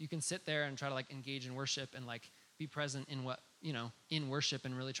 you can sit there and try to like engage in worship and like be present in what, you know, in worship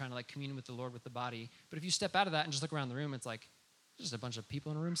and really trying to like commune with the Lord with the body. But if you step out of that and just look around the room, it's like, just a bunch of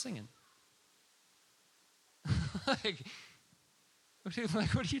people in a room singing. like, what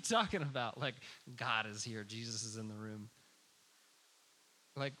are you talking about? Like, God is here. Jesus is in the room.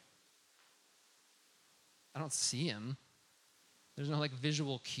 Like, I don't see him. There's no like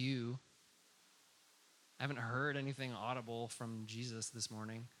visual cue. I haven't heard anything audible from Jesus this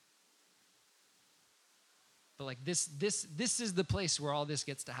morning. But like this is the place where all this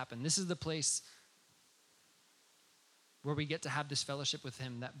gets to happen. This is the place where we get to have this fellowship with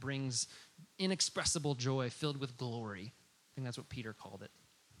him that brings inexpressible joy filled with glory. I think that's what Peter called it.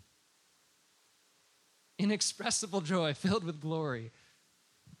 Inexpressible joy filled with glory.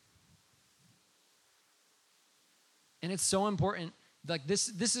 And it's so important. Like this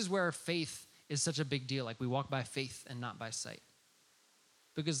is where faith is such a big deal. Like we walk by faith and not by sight.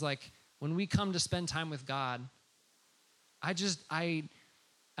 Because like when we come to spend time with God, I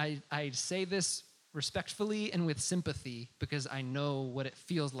say this respectfully and with sympathy because I know what it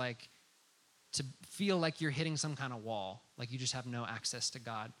feels like to feel like you're hitting some kind of wall, like you just have no access to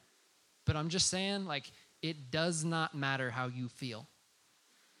God. But I'm just saying, like, it does not matter how you feel.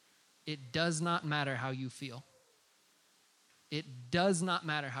 It does not matter how you feel. It does not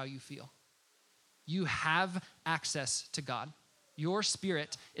matter how you feel. You have access to God. Your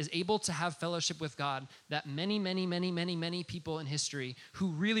spirit is able to have fellowship with God that many, many, many, many, many people in history who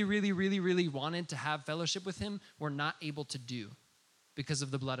really, really, really, really wanted to have fellowship with him were not able to do because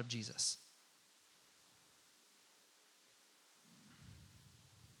of the blood of Jesus.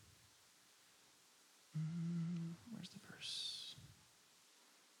 Where's the verse?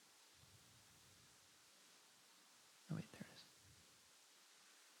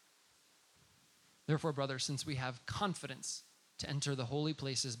 Therefore, brothers, since we have confidence to enter the holy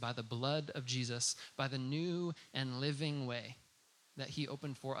places by the blood of Jesus, by the new and living way that he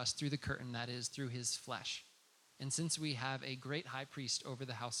opened for us through the curtain, that is, through his flesh. And since we have a great high priest over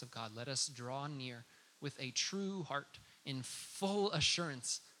the house of God, let us draw near with a true heart in full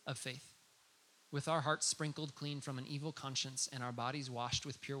assurance of faith, with our hearts sprinkled clean from an evil conscience and our bodies washed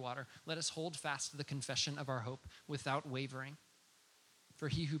with pure water. Let us hold fast the confession of our hope without wavering, for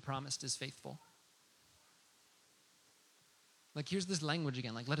he who promised is faithful. Like, here's this language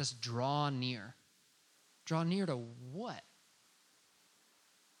again, like, let us draw near. Draw near to what?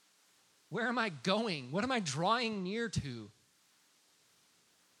 Where am I going? What am I drawing near to?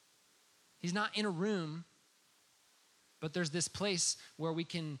 He's not in a room, but there's this place where we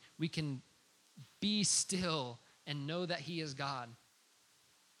can be still and know that he is God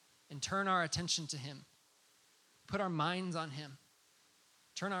and turn our attention to him, put our minds on him,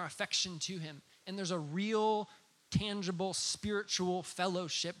 turn our affection to him. And there's a real, tangible, spiritual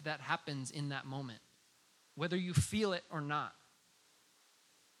fellowship that happens in that moment, whether you feel it or not.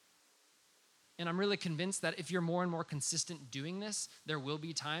 And I'm really convinced that if you're more and more consistent doing this, there will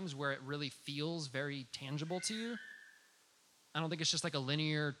be times where it really feels very tangible to you. I don't think it's just like a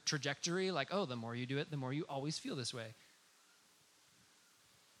linear trajectory, like, oh, the more you do it, the more you always feel this way.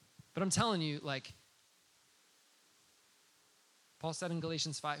 But I'm telling you, like, Paul said in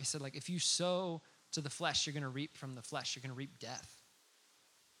Galatians 5, he said, like, if you sow to the flesh, you're going to reap from the flesh. You're going to reap death.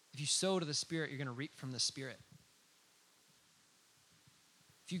 If you sow to the Spirit, you're going to reap from the Spirit.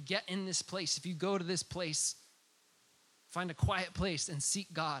 If you get in this place, if you go to this place, find a quiet place and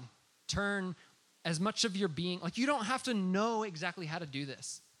seek God, turn as much of your being, like, you don't have to know exactly how to do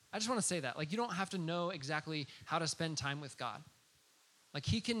this. I just want to say that. Like, you don't have to know exactly how to spend time with God. Like,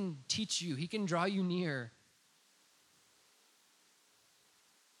 he can teach you. He can draw you near.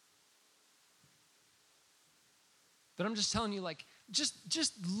 But I'm just telling you, like, just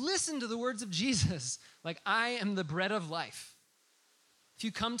listen to the words of Jesus. Like, I am the bread of life. If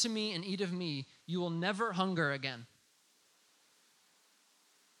you come to me and eat of me, you will never hunger again.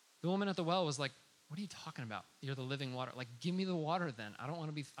 The woman at the well was like, what are you talking about? You're the living water. Like, give me the water then. I don't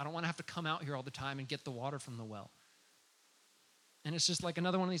want to have to come out here all the time and get the water from the well. And it's just like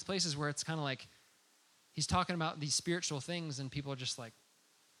another one of these places where it's kind of like he's talking about these spiritual things and people are just like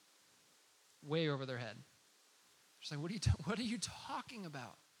way over their head. Just like, what are you talking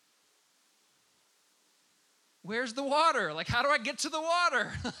about? Where's the water? Like, how do I get to the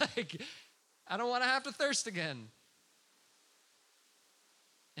water? Like, I don't want to have to thirst again.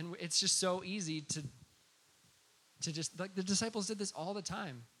 And it's just so easy to just, like, the disciples did this all the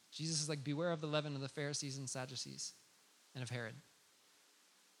time. Jesus is like, beware of the leaven of the Pharisees and Sadducees and of Herod.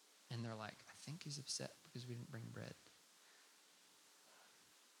 And they're like, I think he's upset because we didn't bring bread.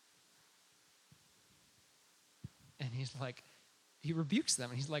 And he's like, he rebukes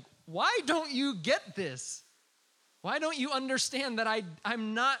them. And he's like, why don't you get this? Why don't you understand that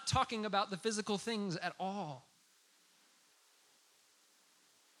I'm not talking about the physical things at all?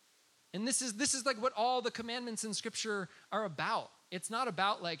 And this is like what all the commandments in Scripture are about. It's not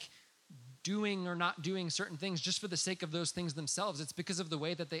about like doing or not doing certain things just for the sake of those things themselves. It's because of the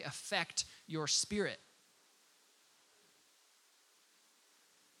way that they affect your spirit.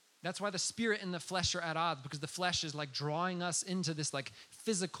 That's why the spirit and the flesh are at odds, because the flesh is like drawing us into this like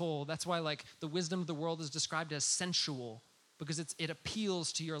physical. That's why like the wisdom of the world is described as sensual, because it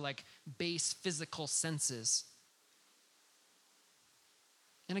appeals to your like base physical senses.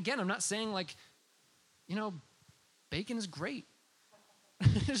 And again, I'm not saying like, bacon is great.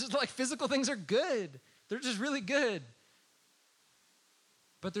 It's just like physical things are good. They're just really good.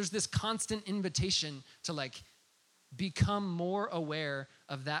 But there's this constant invitation to like become more aware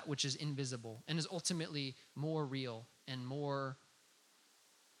of that which is invisible and is ultimately more real and more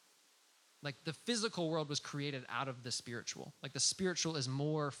like the physical world was created out of the spiritual. Like the spiritual is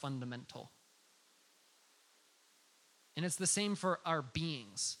more fundamental. And it's the same for our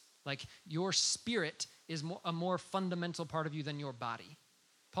beings. Like your spirit is a more fundamental part of you than your body.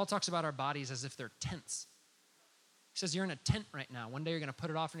 Paul talks about our bodies as if they're tents. He says you're in a tent right now. One day you're going to put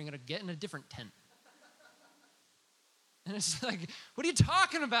it off and you're going to get in a different tent. And it's like, what are you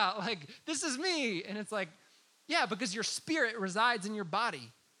talking about? Like, this is me. And it's like, yeah, because your spirit resides in your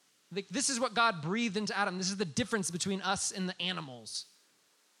body. Like, this is what God breathed into Adam. This is the difference between us and the animals.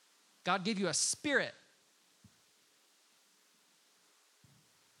 God gave you a spirit.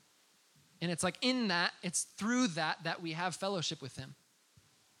 And it's like in that, it's through that we have fellowship with him.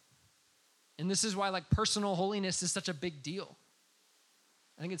 And this is why like personal holiness is such a big deal.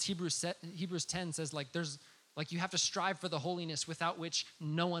 I think it's Hebrews 10 says like there's like you have to strive for the holiness without which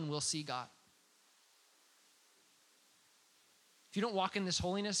no one will see God. If you don't walk in this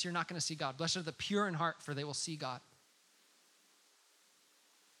holiness, you're not going to see God. Blessed are the pure in heart, for they will see God.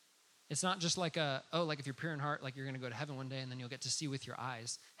 It's not just like like if you're pure in heart, like you're going to go to heaven one day and then you'll get to see with your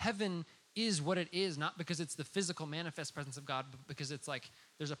eyes. Heaven is what it is, not because it's the physical manifest presence of God, but because it's like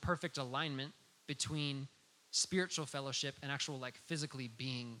there's a perfect alignment between spiritual fellowship and actual like physically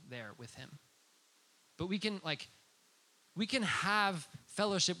being there with him. But we can have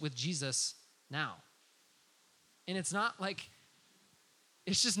fellowship with Jesus now. And it's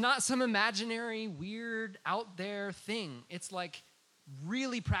just not some imaginary, weird, out there thing. It's like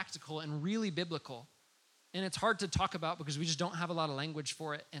really practical and really biblical. And it's hard to talk about because we just don't have a lot of language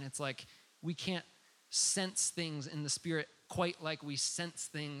for it. And it's like we can't sense things in the spirit quite like we sense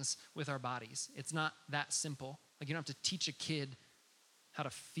things with our bodies. It's not that simple. Like you don't have to teach a kid how to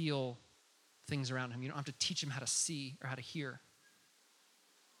feel things around him. You don't have to teach him how to see or how to hear.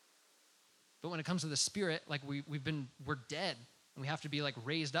 But when it comes to the spirit, like we're dead. And we have to be like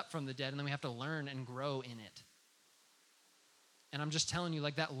raised up from the dead, and then we have to learn and grow in it. And I'm just telling you,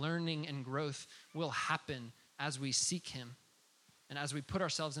 like that learning and growth will happen as we seek him and as we put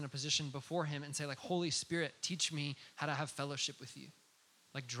ourselves in a position before him and say like, Holy Spirit, teach me how to have fellowship with you.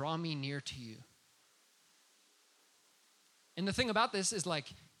 Like draw me near to you. And the thing about this is like,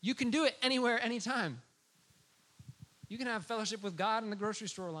 you can do it anywhere, anytime. You can have fellowship with God in the grocery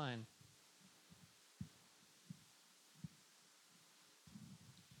store line.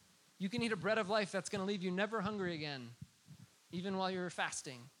 You can eat a bread of life that's going to leave you never hungry again, even while you're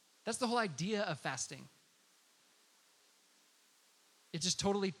fasting. That's the whole idea of fasting. It just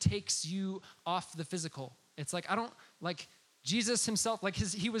totally takes you off the physical. It's like, Jesus himself, like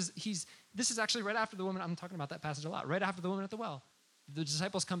this is actually right after the woman, I'm talking about that passage a lot, right after the woman at the well. The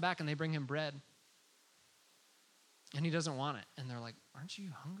disciples come back and they bring him bread. And he doesn't want it. And they're like, aren't you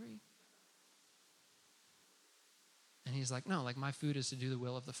hungry? And he's like, no, like my food is to do the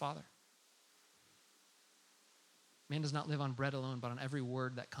will of the Father. Man does not live on bread alone, but on every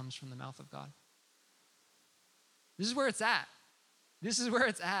word that comes from the mouth of God. This is where it's at. This is where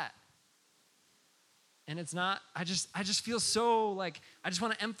it's at. And it's not, I just feel so like, I just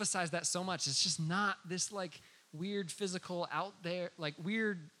want to emphasize that so much. It's just not this like weird physical out there, like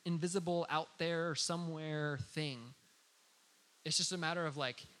weird invisible out there somewhere thing. It's just a matter of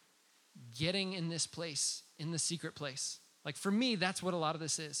like getting in this place, in the secret place. Like for me, that's what a lot of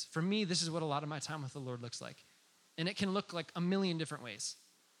this is. For me, this is what a lot of my time with the Lord looks like. And it can look like a million different ways.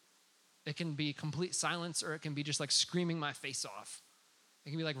 It can be complete silence, or it can be just like screaming my face off. It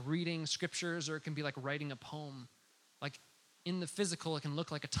can be like reading scriptures, or it can be like writing a poem. Like in the physical, it can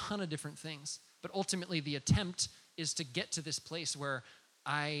look like a ton of different things. But ultimately, the attempt is to get to this place where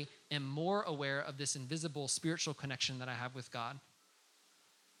I am more aware of this invisible spiritual connection that I have with God.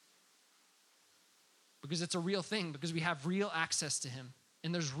 Because it's a real thing, because we have real access to him.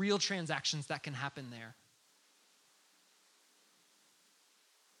 And there's real transactions that can happen there.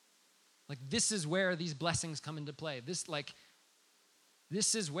 Like this is where these blessings come into play. This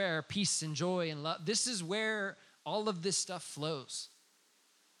is where peace and joy and love, this is where all of this stuff flows.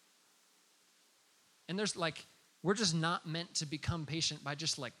 And there's like, we're just not meant to become patient by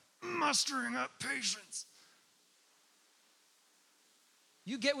just like mustering up patience.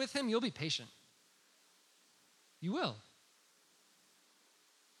 You get with him, you'll be patient. You will.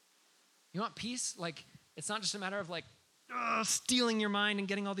 You want peace? Like, it's not just a matter of like, stealing your mind and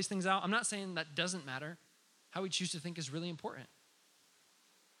getting all these things out. I'm not saying that doesn't matter. How we choose to think is really important.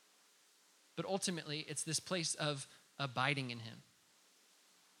 But ultimately, it's this place of abiding in him.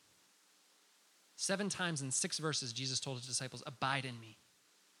 7 times in 6 verses, Jesus told his disciples, abide in me,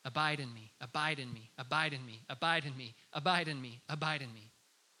 abide in me, abide in me, abide in me, abide in me, abide in me, abide in me.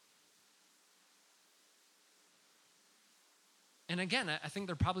 And again, I think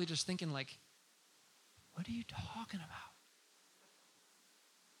they're probably just thinking like, what are you talking about?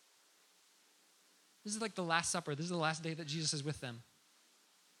 This is like the Last Supper. This is the last day that Jesus is with them.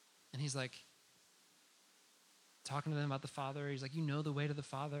 And he's like, talking to them about the Father. He's like, you know the way to the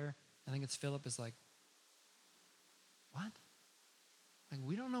Father. I think it's Philip is like, what? Like,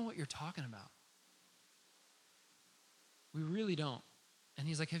 we don't know what you're talking about. We really don't. And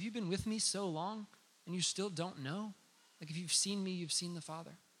he's like, have you been with me so long and you still don't know? Like, if you've seen me, you've seen the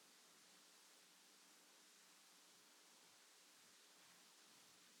Father.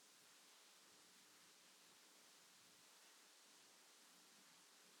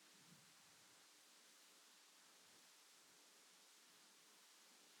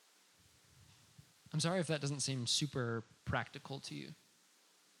 I'm sorry if that doesn't seem super practical to you.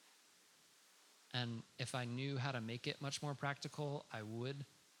 And if I knew how to make it much more practical, I would.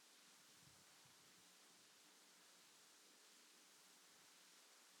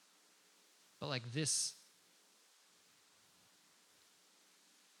 like this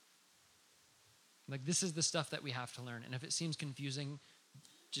is the stuff that we have to learn. And if it seems confusing,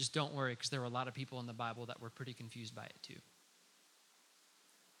 just don't worry, because there were a lot of people in the Bible that were pretty confused by it too. It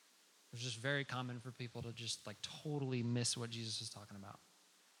was just very common for people to just like totally miss what Jesus was talking about.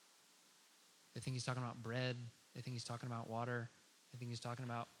 They think he's talking about bread. They think he's talking about water. They think he's talking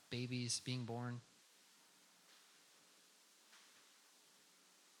about babies being born.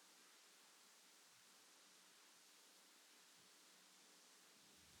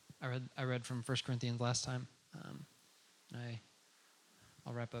 I read from 1 Corinthians last time.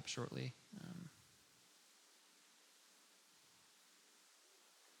 I'll wrap up shortly.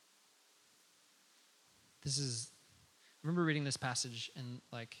 I remember reading this passage, and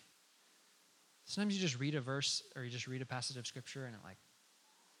like sometimes you just read a verse or you just read a passage of scripture, and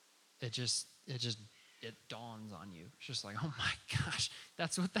it dawns on you. It's just like, oh my gosh,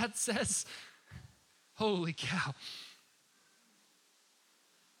 that's what that says. Holy cow.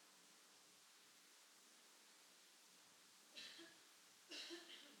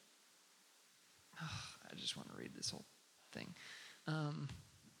 I just want to read this whole thing.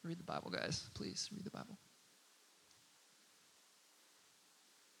 Read the Bible, guys. Please read the Bible.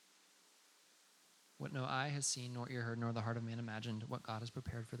 What no eye has seen, nor ear heard, nor the heart of man imagined, what God has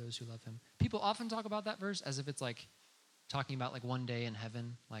prepared for those who love him. People often talk about that verse as if it's like talking about like one day in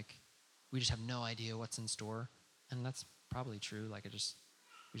heaven, like we just have no idea what's in store. And that's probably true. Like we just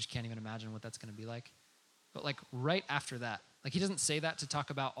can't even imagine what that's going to be like. But like right after that, like he doesn't say that to talk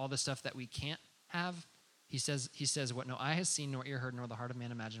about all the stuff that we can't have. He says, what no eye has seen, nor ear heard, nor the heart of man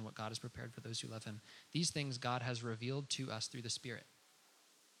imagined, what God has prepared for those who love him. These things God has revealed to us through the Spirit.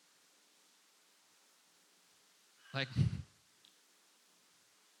 Like,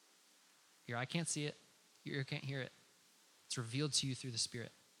 your eye can't see it, your ear can't hear it. It's revealed to you through the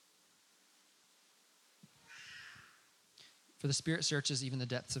Spirit. For the Spirit searches even the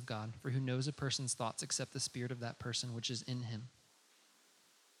depths of God, for who knows a person's thoughts except the spirit of that person which is in him?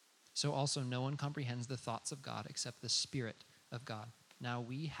 So also no one comprehends the thoughts of God except the Spirit of God. Now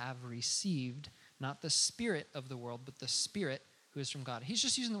we have received not the spirit of the world, but the Spirit who is from God. He's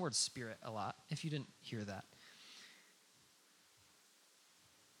just using the word spirit a lot, if you didn't hear that.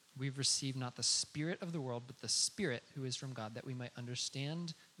 We've received not the spirit of the world, but the Spirit who is from God, that we might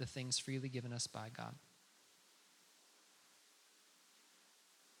understand the things freely given us by God.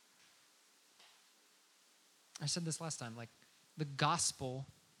 I said this last time, like the gospel,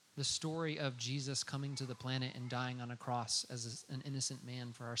 the story of Jesus coming to the planet and dying on a cross as an innocent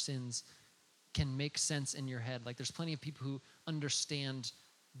man for our sins can make sense in your head. Like there's plenty of people who understand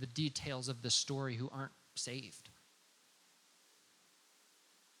the details of the story who aren't saved.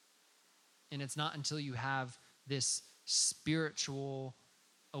 And it's not until you have this spiritual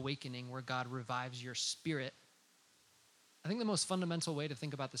awakening where God revives your spirit. I think the most fundamental way to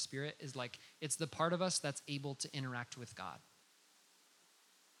think about the Spirit is like it's the part of us that's able to interact with God.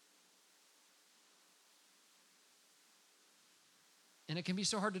 And it can be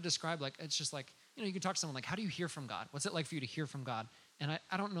so hard to describe. Like, it's just like, you can talk to someone like, how do you hear from God? What's it like for you to hear from God? And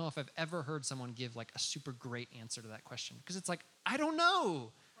I don't know if I've ever heard someone give like a super great answer to that question. Because it's like, I don't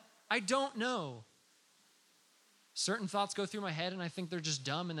know. I don't know. Certain thoughts go through my head and I think they're just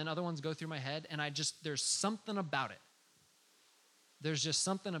dumb. And then other ones go through my head and there's something about it. There's just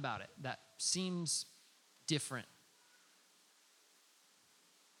something about it that seems different.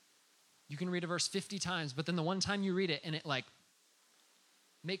 You can read a verse 50 times, but then the one time you read it and it like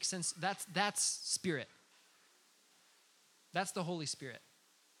makes sense, that's Spirit. That's the Holy Spirit.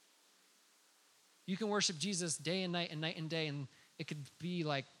 You can worship Jesus day and night and day, and it could be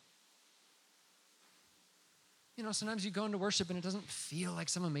like, sometimes you go into worship and it doesn't feel like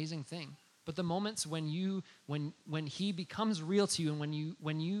some amazing thing. But the moments when he becomes real to you, and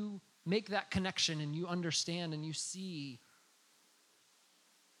when you make that connection and you understand and you see,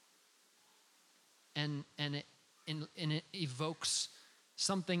 and it evokes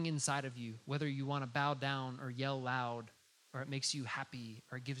something inside of you, whether you want to bow down or yell loud, or it makes you happy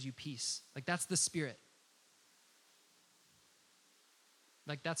or it gives you peace. Like that's the Spirit.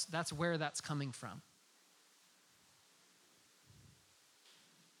 Like that's where that's coming from.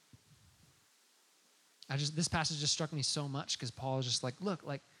 This passage just struck me so much because Paul is just like, look,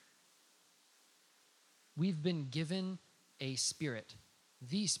 like we've been given a Spirit,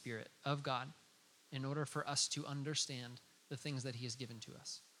 the Spirit of God, in order for us to understand the things that he has given to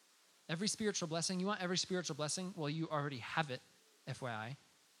us. Every spiritual blessing, you want every spiritual blessing? Well, you already have it, FYI,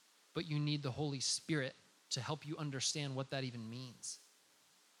 but you need the Holy Spirit to help you understand what that even means.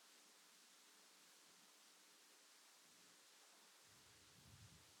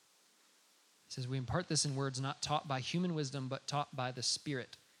 It says, we impart this in words not taught by human wisdom, but taught by the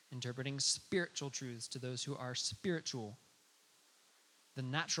Spirit, interpreting spiritual truths to those who are spiritual. The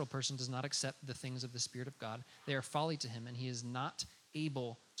natural person does not accept the things of the Spirit of God. They are folly to him, and he is not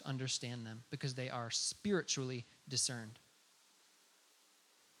able to understand them because they are spiritually discerned.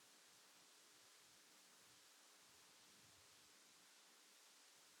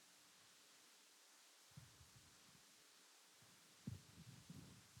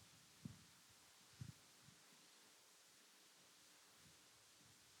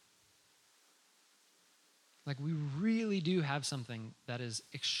 Like, we really do have something that is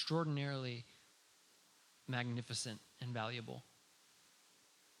extraordinarily magnificent and valuable.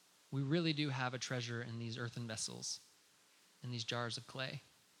 We really do have a treasure in these earthen vessels, in these jars of clay.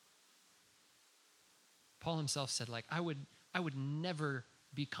 Paul himself said, like, I would never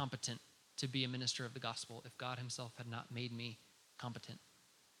be competent to be a minister of the gospel if God himself had not made me competent.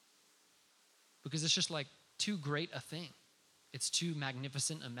 Because it's just like too great a thing. It's too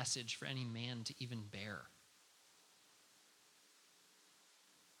magnificent a message for any man to even bear.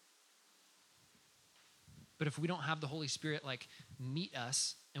 But if we don't have the Holy Spirit like meet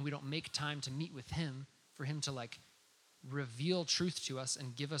us, and we don't make time to meet with him, for him to like reveal truth to us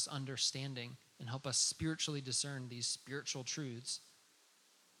and give us understanding and help us spiritually discern these spiritual truths,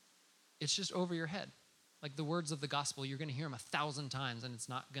 it's just over your head. Like the words of the gospel, you're going to hear them 1,000 times and it's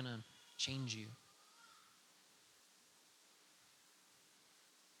not going to change you.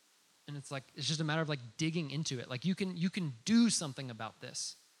 And it's like, it's just a matter of like digging into it. Like you can do something about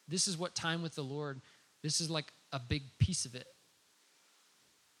this. This is what time with the Lord, this is like a big piece of it.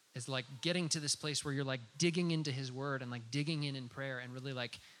 It's like getting to this place where you're like digging into his word and like digging in prayer and really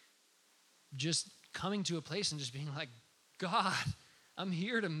like just coming to a place and just being like, God, I'm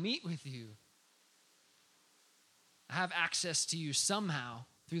here to meet with you. I have access to you somehow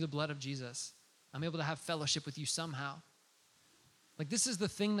through the blood of Jesus. I'm able to have fellowship with you somehow. Like this is the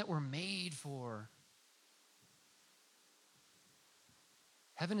thing that we're made for.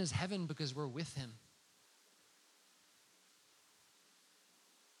 Heaven is heaven because we're with him.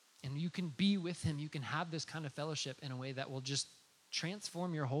 And you can be with him. You can have this kind of fellowship in a way that will just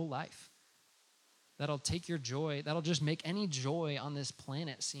transform your whole life. That'll take your joy. That'll just make any joy on this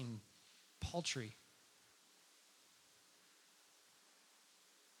planet seem paltry.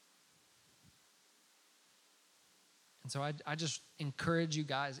 And so I just encourage you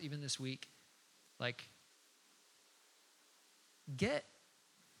guys, even this week, like,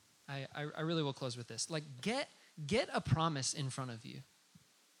 I really will close with this. Like, get a promise in front of you.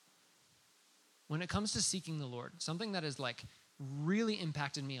 When it comes to seeking the Lord, something that has like really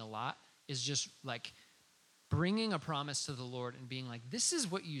impacted me a lot is just like bringing a promise to the Lord and being like, this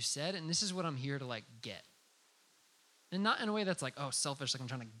is what you said and this is what I'm here to like get. And not in a way that's like, oh, selfish, like I'm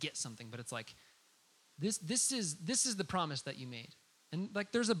trying to get something, but it's like, this is the promise that you made. And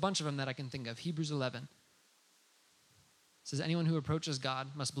like there's a bunch of them that I can think of. Hebrews 11 says, anyone who approaches God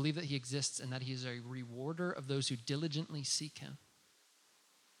must believe that he exists and that he is a rewarder of those who diligently seek him.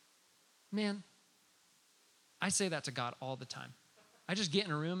 Man, I say that to God all the time. I just get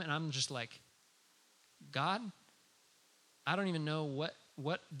in a room and I'm just like, God, I don't even know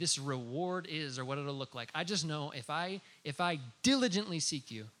what this reward is or what it'll look like. I just know if I diligently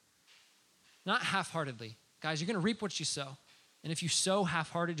seek you, not half-heartedly. Guys, you're going to reap what you sow. And if you sow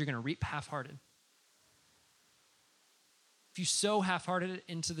half-hearted, you're going to reap half-hearted. If you sow half-hearted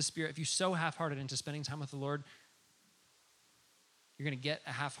into the Spirit, if you sow half-hearted into spending time with the Lord, you're going to get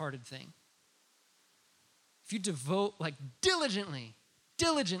a half-hearted thing. If you devote like diligently,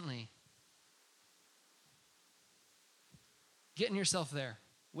 getting yourself there,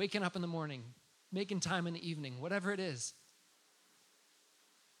 waking up in the morning, making time in the evening, whatever it is.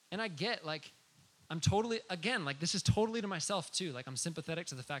 And I get like, I'm totally, again, like this is totally to myself too. Like I'm sympathetic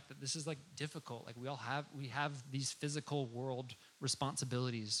to the fact that this is like difficult. Like we have these physical world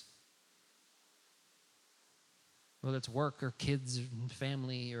responsibilities. Whether it's work or kids and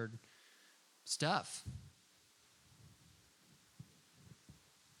family or stuff.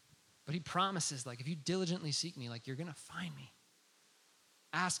 But he promises, like, if you diligently seek me, like, you're going to find me.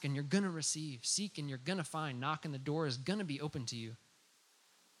 Ask and you're going to receive. Seek and you're going to find. Knock and the door is going to be open to you.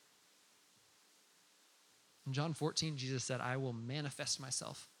 In John 14, Jesus said, I will manifest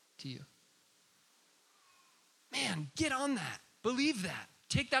myself to you. Man, get on that. Believe that.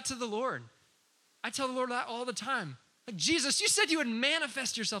 Take that to the Lord. I tell the Lord that all the time. Like, Jesus, you said you would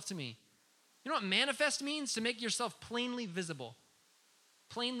manifest yourself to me. You know what manifest means? To make yourself plainly visible.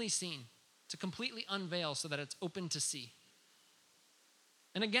 Plainly seen, to completely unveil so that it's open to see.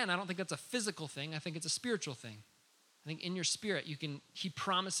 And again, I don't think that's a physical thing. I think it's a spiritual thing. I think in your spirit, he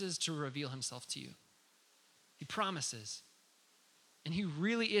promises to reveal himself to you. He promises. And he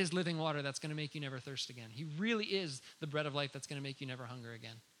really is living water that's going to make you never thirst again. He really is the bread of life that's going to make you never hunger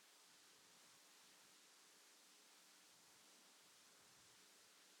again.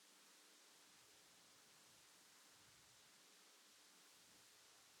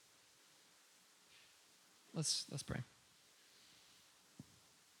 Let's pray.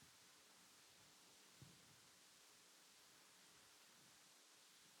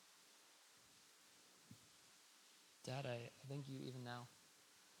 Dad, I thank you even now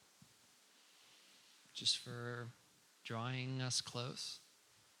just for drawing us close.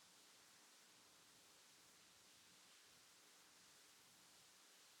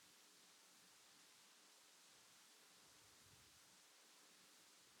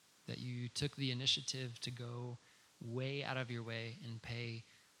 That you took the initiative to go way out of your way and pay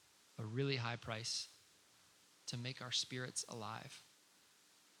a really high price to make our spirits alive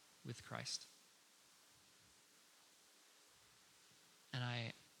with Christ. And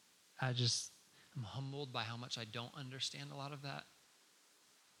I'm humbled by how much I don't understand a lot of that.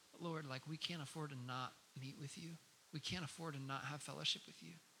 But Lord, like, we can't afford to not meet with you. We can't afford to not have fellowship with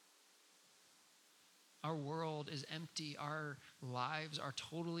you. Our world is empty. Our lives are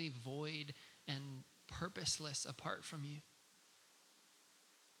totally void and purposeless apart from you.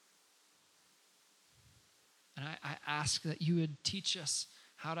 And I ask that you would teach us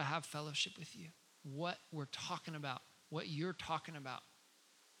how to have fellowship with you, what we're talking about, what you're talking about.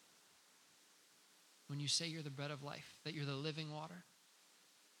 When you say you're the bread of life, that you're the living water.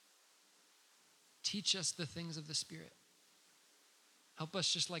 Teach us the things of the Spirit. Help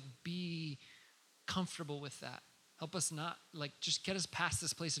us just be comfortable with that. Help us not just get us past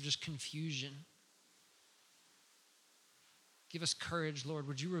this place of just confusion. Give us courage, Lord.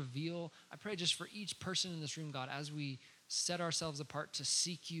 Would you reveal, I pray just for each person in this room, God, as we set ourselves apart to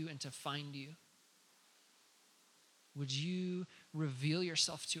seek you and to find you. Would you reveal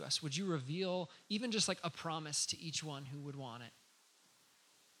yourself to us? Would you reveal even just a promise to each one who would want it?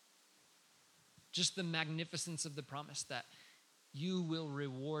 Just the magnificence of the promise that you will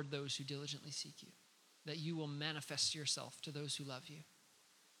reward those who diligently seek you, that you will manifest yourself to those who love you.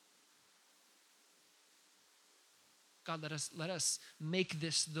 God, let us make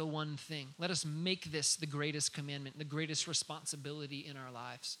this the one thing. Let us make this the greatest commandment, the greatest responsibility in our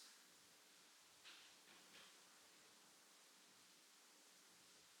lives.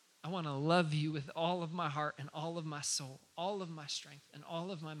 I want to love you with all of my heart and all of my soul, all of my strength and all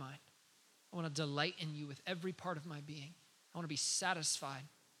of my mind. I want to delight in you with every part of my being. I want to be satisfied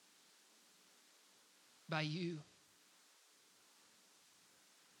by you.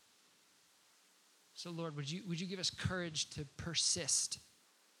 So Lord, would you give us courage to persist?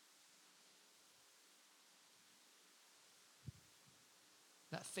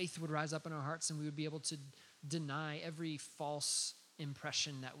 That faith would rise up in our hearts and we would be able to deny every false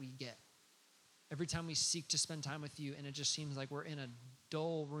impression that we get. Every time we seek to spend time with you and it just seems like we're in a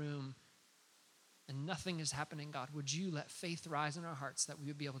dull room and nothing is happening, God, would you let faith rise in our hearts that we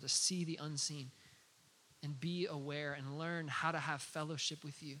would be able to see the unseen and be aware and learn how to have fellowship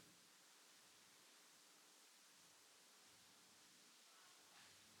with you.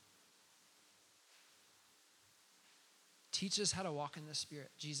 Teach us how to walk in the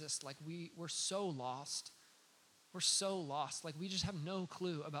Spirit, Jesus. We're so lost. We're so lost. We just have no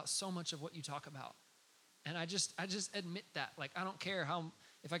clue about so much of what you talk about. And I just admit that. I don't care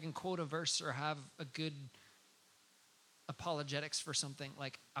if I can quote a verse or have a good apologetics for something.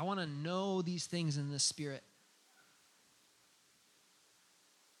 I want to know these things in the Spirit.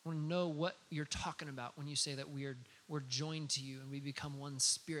 I want to know what you're talking about when you say that we're joined to you and we become one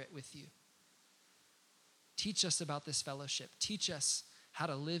spirit with you. Teach us about this fellowship. Teach us how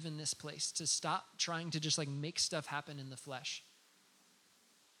to live in this place, to stop trying to just make stuff happen in the flesh,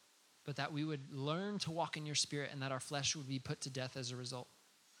 but that we would learn to walk in your Spirit and that our flesh would be put to death as a result.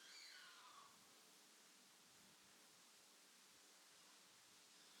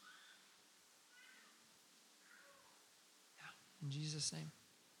 Yeah, in Jesus' name,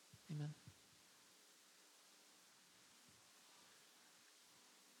 amen.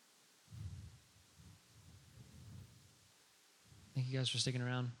 Thank you guys for sticking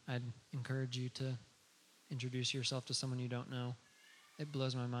around. I'd encourage you to introduce yourself to someone you don't know. It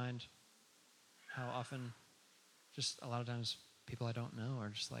blows my mind how often, just a lot of times, people I don't know are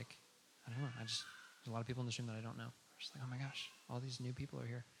just I don't know. There's a lot of people in this room that I don't know. I'm just oh my gosh, all these new people are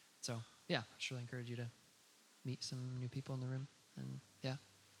here. So yeah, I just really encourage you to meet some new people in the room. And yeah,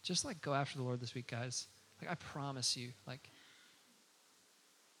 just go after the Lord this week, guys. I promise you,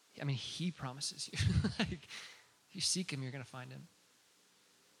 he promises you. If you seek him, you're going to find him.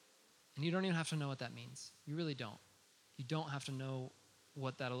 And you don't even have to know what that means. You really don't. You don't have to know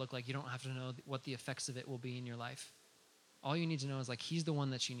what that'll look like. You don't have to know what the effects of it will be in your life. All you need to know is like, he's the one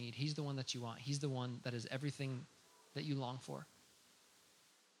that you need. He's the one that you want. He's the one that is everything that you long for.